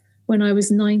her when I was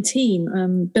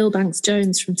 19, Bill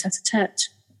Banks-Jones from Tete-a-Tete,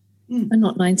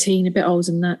 not 19, a bit older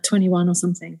than that, 21 or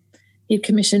something. he'd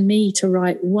commissioned me to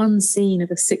write one scene of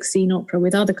a 6-scene opera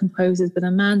with other composers, with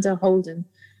Amanda Holden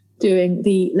doing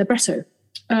the libretto.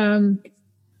 And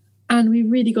we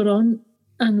really got on,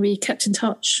 and we kept in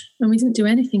touch, and we didn't do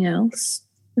anything else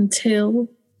until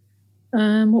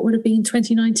what would have been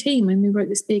 2019, when we wrote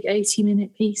this big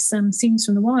 80-minute piece, Scenes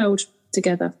from the Wild,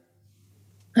 together.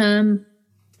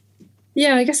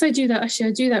 Yeah, I guess I do that. Actually,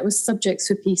 I do that with subjects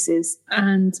for pieces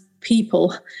and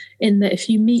people, in that if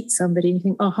you meet somebody and you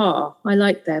think, aha, I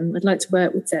like them, I'd like to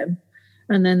work with them.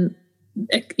 And then,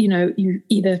 you know, you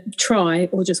either try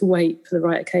or just wait for the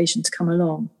right occasion to come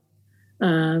along.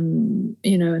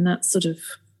 You know, and that's sort of,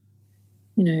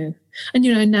 you know, and,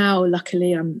 you know, now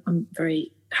luckily I'm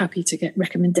very happy to get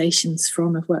recommendations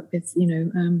from, I've worked with, you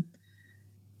know,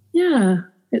 yeah,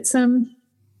 it's,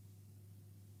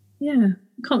 yeah,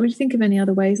 I can't really think of any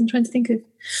other ways. I'm trying to think of,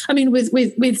 I mean, with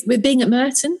being at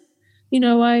Merton, you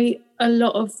know, a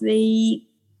lot of the,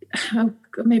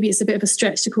 maybe it's a bit of a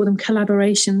stretch to call them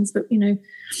collaborations, but, you know,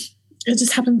 it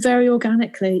just happened very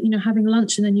organically, you know, having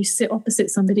lunch and then you sit opposite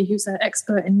somebody who's an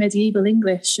expert in medieval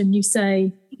English and you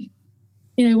say,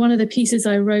 you know, one of the pieces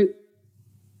I wrote,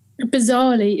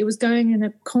 bizarrely, it was going in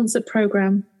a concert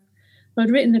program. I'd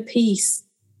written a piece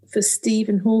for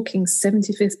Stephen Hawking's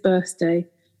 75th birthday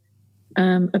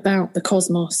about the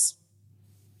cosmos.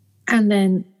 And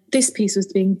then this piece was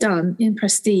being done in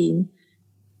Pristine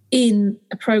in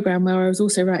a program where I was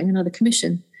also writing another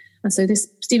commission. And so this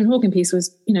Stephen Hawking piece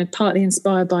was, you know, partly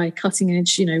inspired by cutting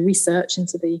edge, you know, research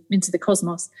into the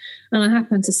cosmos. And I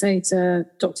happened to say to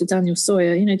Dr. Daniel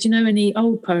Sawyer, you know, do you know any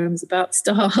old poems about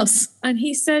stars? And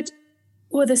he said,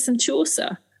 well, there's some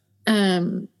Chaucer, you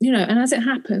know, and as it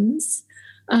happens,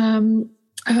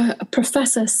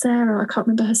 Professor Sarah, I can't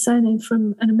remember her surname,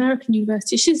 from an American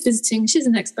university, she's visiting, she's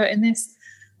an expert in this.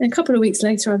 And a couple of weeks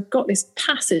later, I've got this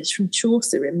passage from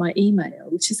Chaucer in my email,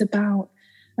 which is about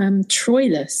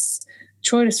Troilus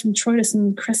from Troilus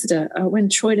and Cressida. When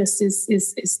Troilus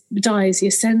dies, he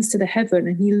ascends to the heaven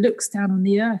and he looks down on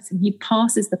the earth and he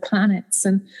passes the planets,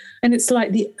 and it's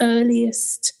like the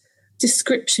earliest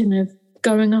description of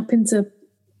going up into,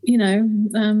 you know,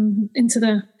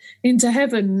 into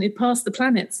heaven. It passed the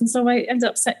planets, and so I ended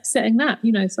up setting that,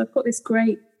 you know. So I've got this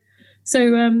great,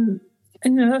 so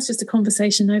and you know, that's just a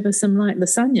conversation over some like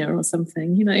lasagna or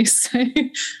something, you know. So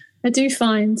I do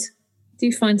find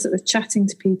sort of chatting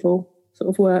to people sort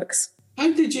of works.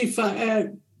 How did you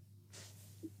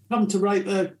come to write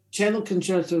the cello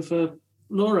concerto for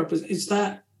Laura? Was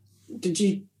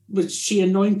she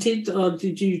anointed or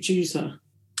did you choose her?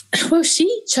 Well,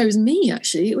 she chose me,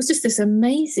 actually. It was just this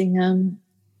amazing,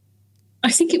 I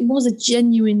think it was a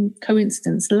genuine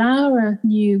coincidence. Laura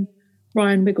knew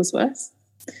Ryan Wigglesworth.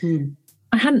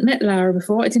 I hadn't met Laura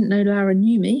before. I didn't know Laura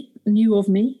knew of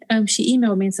me. She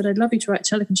emailed me and said, I'd love you to write a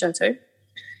cello concerto.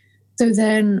 So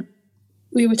then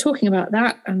we were talking about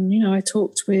that, and, you know, I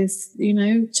talked with, you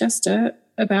know, Chester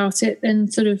about it,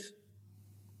 and sort of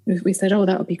we said, oh,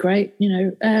 that would be great, you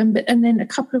know. And then a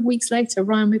couple of weeks later,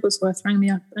 Ryan Wigglesworth rang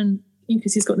me up, and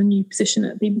because he's got the new position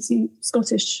at BBC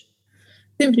Scottish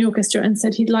Symphony Orchestra, and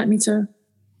said he'd like me to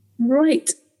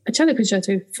write a cello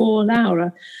concerto for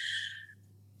Laura.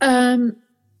 I'm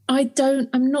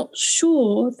not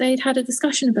sure they'd had a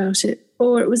discussion about it,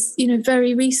 or it was, you know,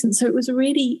 very recent. So it was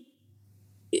really,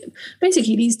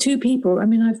 basically these two people. I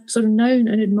mean, I've sort of known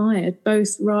and admired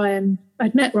both Ryan.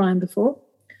 I'd met Ryan before,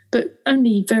 but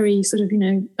only very sort of, you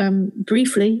know,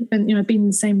 briefly. And, you know, I've been in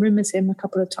the same room as him a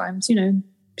couple of times, you know,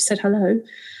 said hello.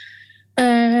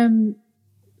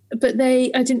 But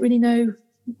I didn't really know,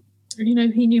 you know,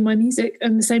 he knew my music,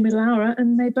 and the same with Laura,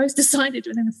 and they both decided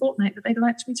within a fortnight that they'd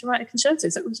like me to write a concerto.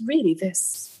 So it was really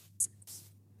this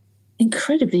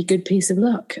incredibly good piece of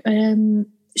luck.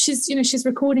 She's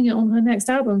recording it on her next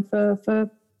album for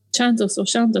Chandos, or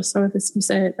Shandos, however you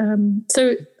say it.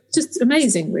 So just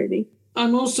amazing, really.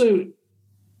 I'm also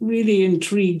really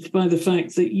intrigued by the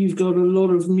fact that you've got a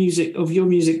lot of music, of your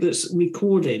music, that's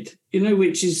recorded, you know,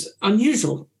 which is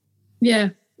unusual. Yeah.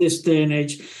 This day and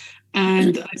age.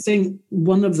 And I think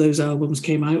one of those albums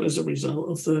came out as a result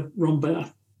of the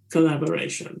Rambert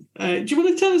collaboration. Do you want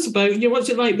to tell us about, what's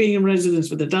it like being in residence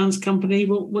with the dance company?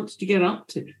 What did you get up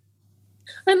to?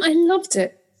 I loved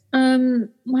it.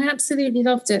 I absolutely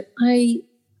loved it. I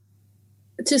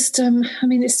just,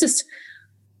 it's just,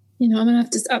 you know, I mean, I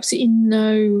have just absolutely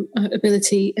no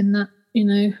ability in that, you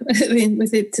know,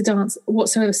 with it to dance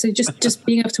whatsoever. So just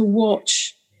being able to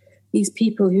watch these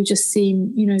people who just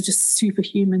seem, you know, just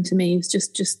superhuman to me, is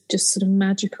just sort of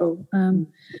magical. And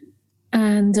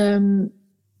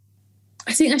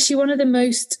I think actually one of the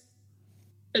most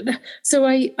so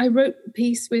I wrote a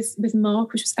piece with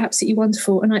Mark, which was absolutely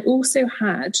wonderful. And I also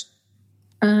had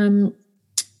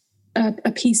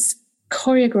a piece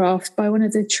choreographed by one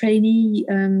of the trainee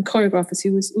choreographers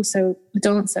who was also a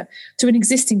dancer to an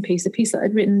existing piece, a piece that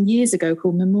I'd written years ago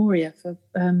called Memoria for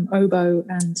oboe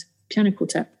and piano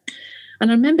quartet.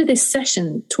 And I remember this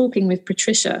session talking with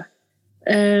Patricia,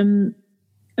 and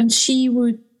she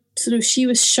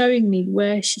was showing me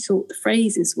where she thought the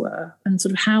phrases were and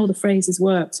sort of how the phrases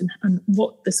worked and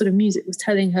what the sort of music was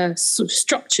telling her sort of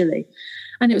structurally.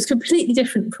 And it was completely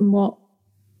different from what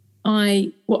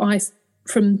I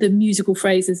from the musical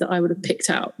phrases that I would have picked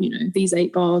out, these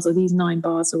 8 bars or these 9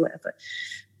 bars or whatever.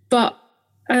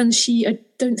 And I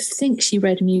don't think she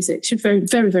read music. She was very,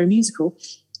 very, very musical.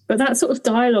 But that sort of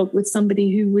dialogue with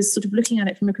somebody who was sort of looking at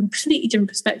it from a completely different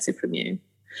perspective from you,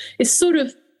 it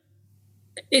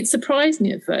surprised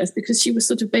me at first because she was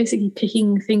sort of basically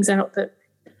picking things out that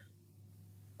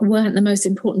weren't the most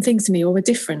important things to me or were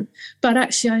different. But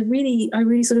actually, I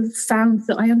really sort of found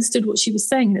that I understood what she was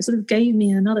saying, and it sort of gave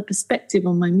me another perspective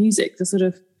on my music to sort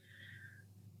of,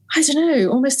 I don't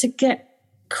know, almost to get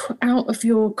out of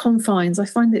your confines. I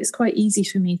find that it's quite easy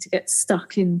for me to get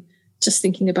stuck in just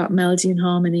thinking about melody and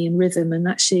harmony and rhythm, and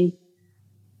actually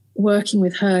working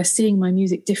with her, seeing my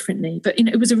music differently. But,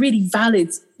 it was a really valid,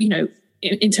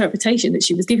 interpretation that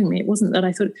she was giving me. It wasn't that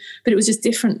I thought, but it was just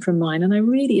different from mine. And I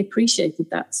really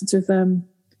appreciated that sort of,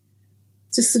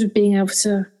 just sort of being able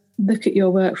to look at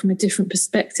your work from a different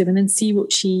perspective and then see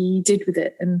what she did with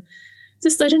it. And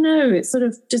just, I don't know, it sort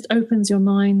of just opens your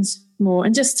mind more.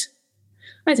 And just,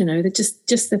 I don't know,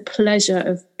 just the pleasure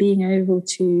of being able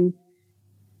to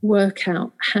work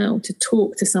out how to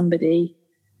talk to somebody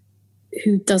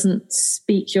who doesn't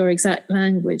speak your exact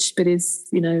language, but is,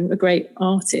 a great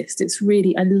artist. It's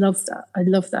really, I love that.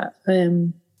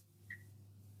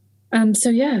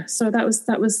 So that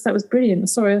was brilliant.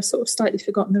 Sorry, I've sort of slightly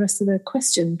forgotten the rest of the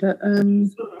question, but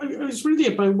it was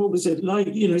really about what was it like,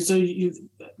 so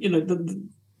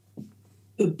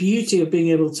the beauty of being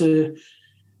able to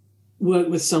work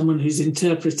with someone who's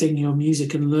interpreting your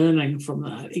music and learning from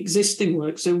that existing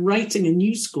work. So writing a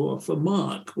new score for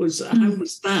Mark how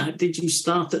was that? Did you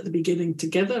start at the beginning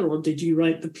together, or did you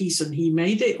write the piece and he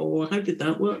made it, or how did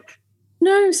that work?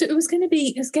 No, so it was going to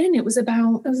be, again, it was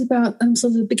about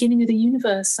sort of the beginning of the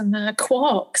universe and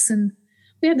quarks, and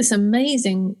we had this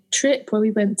amazing trip where we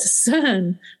went to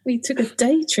CERN. We took a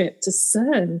day trip to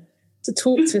CERN to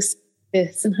talk to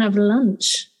this and have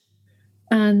lunch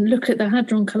and look at the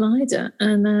Hadron Collider,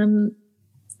 and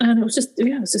it was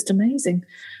just amazing.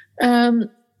 And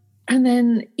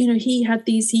then he had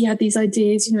these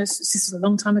ideas. This is a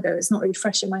long time ago. It's not really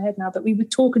fresh in my head now, but we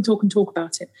would talk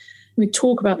about it. We'd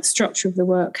talk about the structure of the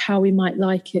work, how we might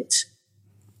like it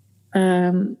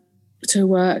to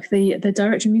work. The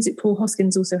director of music, Paul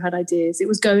Hoskins, also had ideas. It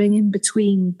was going in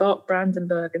between Bach,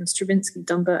 Brandenburg, and Stravinsky,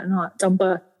 Dumbarton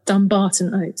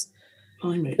Oaks.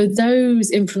 So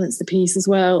those influenced the piece as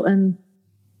well. And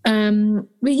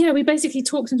we basically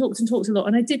talked a lot.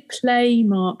 And I did play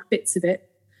Mark bits of it.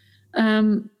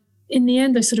 In the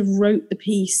end, I sort of wrote the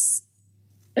piece.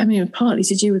 I mean, partly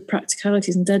to do with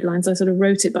practicalities and deadlines, I sort of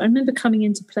wrote it. But I remember coming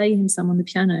in to play him some on the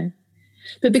piano.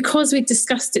 But because we'd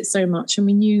discussed it so much and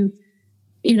we knew,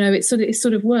 it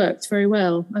sort of worked very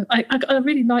well. I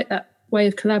really like that way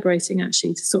of collaborating,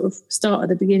 actually, to sort of start at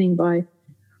the beginning by,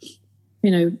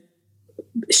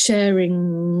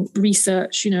 sharing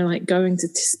research, like going to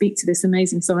speak to this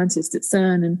amazing scientist at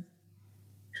CERN, and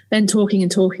then talking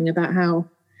about how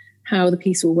the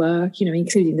piece will work,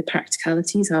 including the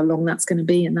practicalities, how long that's going to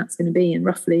be, and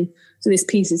roughly. So this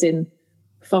piece is in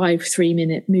 5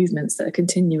 3-minute movements that are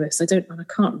continuous. I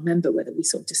can't remember whether we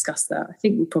sort of discussed that. I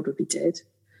think we probably did.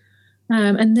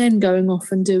 And then going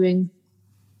off and doing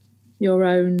your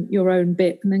own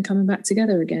bit, and then coming back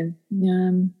together again.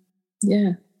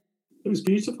 Yeah. It was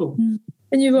beautiful.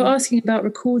 And you were asking about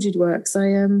recorded works.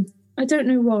 I don't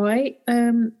know why.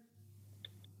 In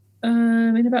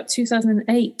about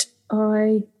 2008,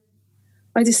 I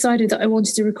decided that I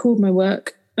wanted to record my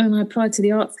work, and I applied to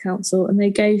the Arts Council, and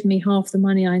they gave me half the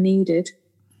money I needed,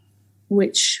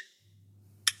 which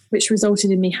resulted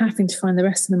in me having to find the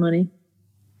rest of the money.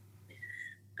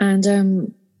 And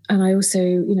I also,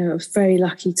 I was very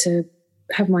lucky to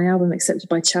have my album accepted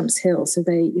by Champs Hill. So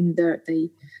they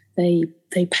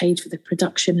paid for the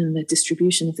production and the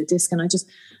distribution of the disc. And I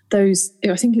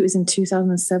think it was in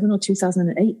 2007 or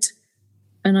 2008.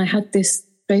 And I had this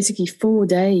basically 4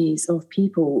 days of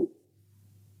people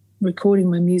recording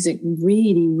my music,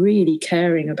 really, really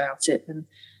caring about it, and,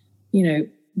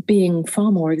 being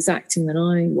far more exacting than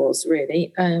I was,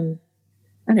 really.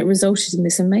 And it resulted in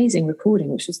this amazing recording,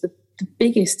 which was the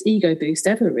biggest ego boost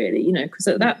ever, really, you know, because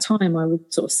at that time I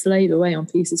would sort of slave away on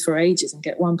pieces for ages and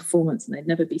get one performance and they'd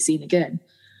never be seen again.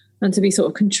 And to be sort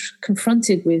of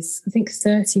confronted with, I think,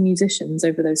 30 musicians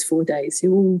over those 4 days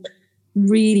who all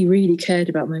really, really cared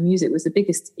about my music was the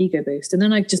biggest ego boost. And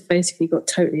then I just basically got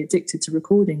totally addicted to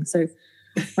recording. So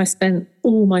I spent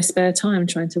all my spare time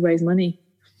trying to raise money.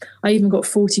 I even got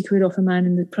 40 quid off a man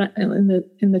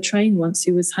in the train once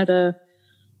who had a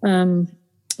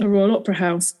Royal Opera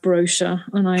House brochure,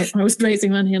 and I was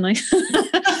raising money, and I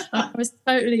I was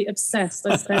totally obsessed.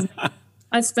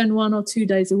 I'd spend 1 or 2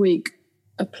 days a week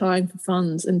applying for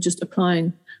funds and just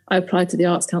applying. I applied to the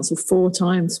Arts Council 4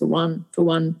 times for one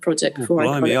project before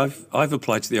I got it. I've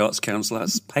applied to the Arts Council.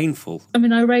 That's painful. I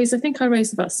mean, I raised about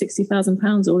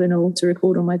 £60,000 all in all to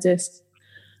record on my discs,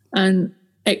 and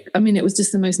it was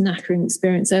just the most knackering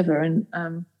experience ever. And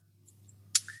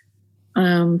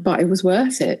but it was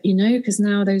worth it, you know, because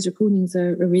now those recordings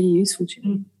are really useful to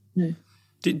me. No.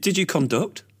 Did you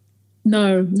conduct?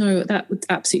 No, that would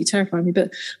absolutely terrify me.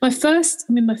 But my first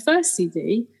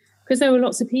CD, because there were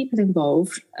lots of people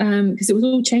involved, because it was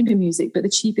all chamber music, but the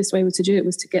cheapest way to do it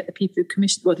was to get the people who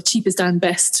commissioned, well, the cheapest and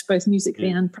best, both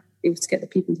musically and practically, was to get the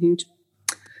people who'd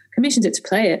commissioned it to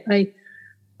play it.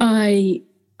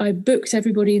 I booked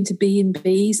everybody into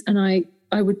B&Bs, and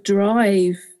I would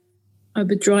drive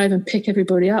and pick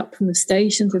everybody up from the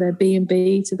station to their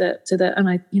B&B and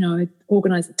I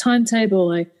organised the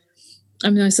timetable. I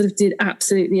sort of did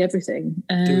absolutely everything.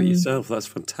 Do it yourself. That's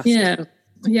fantastic.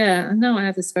 Yeah. And now I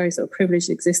have this very sort of privileged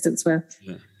existence where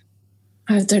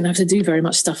I don't have to do very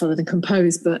much stuff other than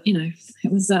compose. But you know,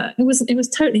 it was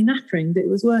totally knackering, but it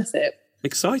was worth it.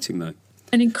 Exciting though.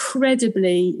 And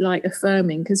incredibly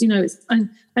affirming, because you know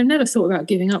I've never thought about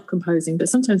giving up composing, but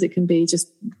sometimes it can be just,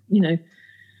 you know,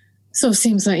 sort of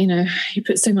seems like, you know, you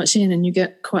put so much in and you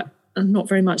get quite not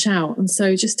very much out. And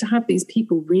so just to have these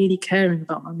people really caring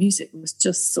about my music was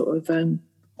just sort of that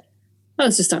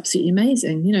was just absolutely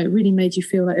amazing. You know, it really made you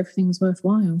feel like everything was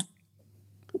worthwhile.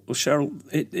 Well, Cheryl,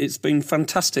 it's been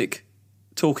fantastic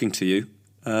talking to you.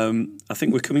 I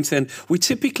think we're coming to the end. We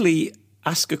typically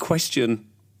ask a question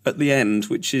at the end,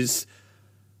 which is,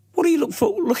 what are you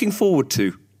looking forward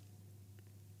to?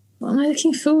 What am I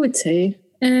looking forward to?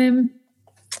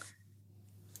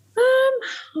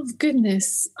 Oh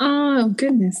goodness!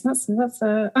 That's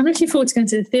I'm looking forward to going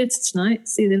to the theatre tonight,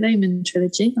 see the Layman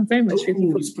trilogy. I'm very much looking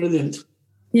forward. It's brilliant.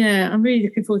 Yeah, I'm really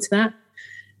looking forward to that,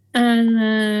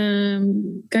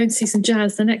 and going to see some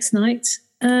jazz the next night.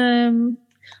 I'm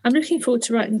looking forward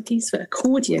to writing a piece for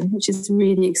accordion, which is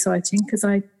really exciting because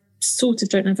I sort of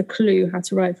don't have a clue how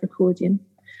to write for accordion.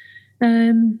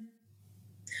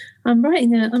 I'm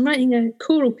writing a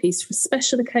choral piece for a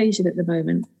special occasion at the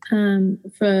moment,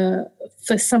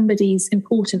 for somebody's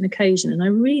important occasion, and I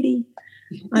really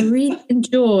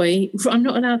enjoy. I'm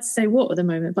not allowed to say what at the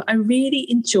moment, but I really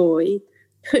enjoy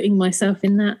putting myself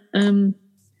in that.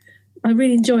 I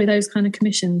really enjoy those kind of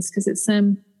commissions because it's. I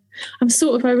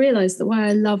realise that why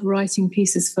I love writing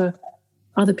pieces for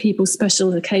other people's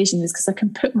special occasions is because I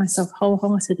can put myself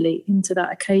wholeheartedly into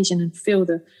that occasion and feel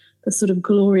the sort of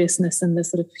gloriousness and the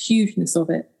sort of hugeness of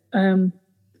it. And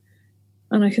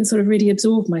I can sort of really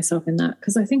absorb myself in that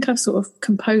because I think I've sort of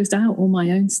composed out all my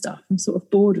own stuff. I'm sort of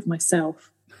bored of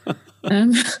myself. But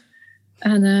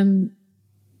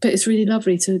it's really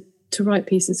lovely to write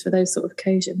pieces for those sort of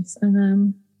occasions.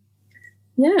 And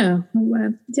I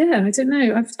don't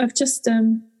know. I've just,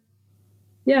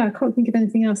 I can't think of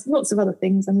anything else. Lots of other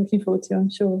things I'm looking forward to, I'm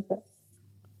sure. But.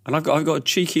 And I've got a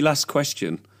cheeky last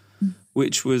question,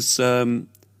 which was, do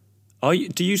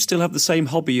you still have the same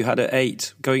hobby you had at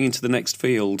 8, going into the next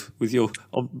field with your,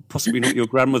 possibly not your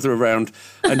grandmother around,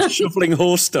 and shoveling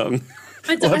horse dung?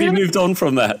 Or have you moved on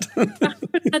from that? I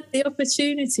haven't had the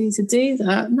opportunity to do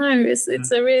that. No, it's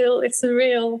a real.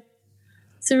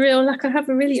 Like I have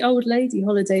a really old lady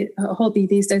hobby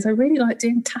these days. I really like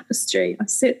doing tapestry. I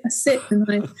sit and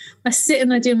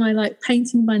I do my like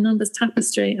painting by numbers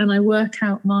tapestry, and I work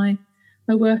out. I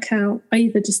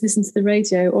either just listen to the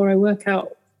radio or I work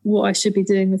out what I should be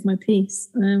doing with my piece.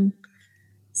 And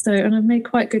I've made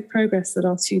quite good progress the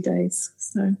last few days.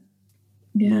 So,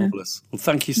 yeah. Marvellous. Well,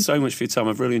 thank you so much for your time.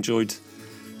 I've really enjoyed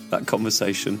that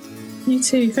conversation. You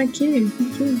too. Thank you.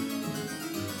 Thank you.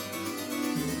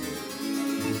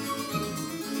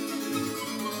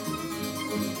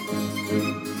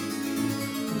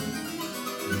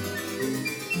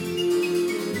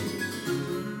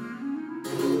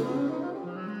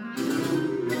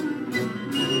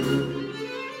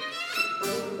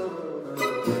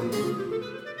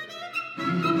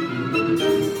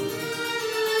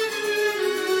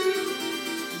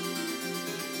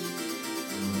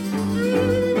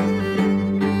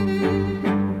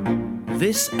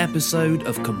 This episode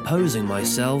of Composing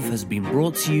Myself has been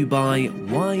brought to you by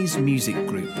Wise Music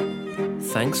Group.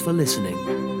 Thanks for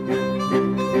listening.